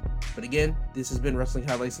still. But again, this has been Wrestling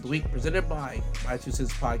Highlights of the Week, presented by My Two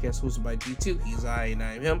Cents Podcast, hosted by G2. He's I, and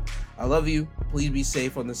I am him. I love you. Please be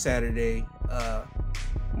safe on the Saturday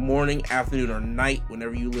morning, afternoon, or night,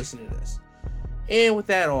 whenever you listen to this. And with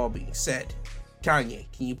that all being said,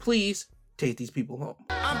 Kanye, can you please take these people home?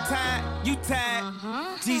 I'm tired, you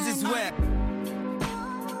tired, Jesus wept.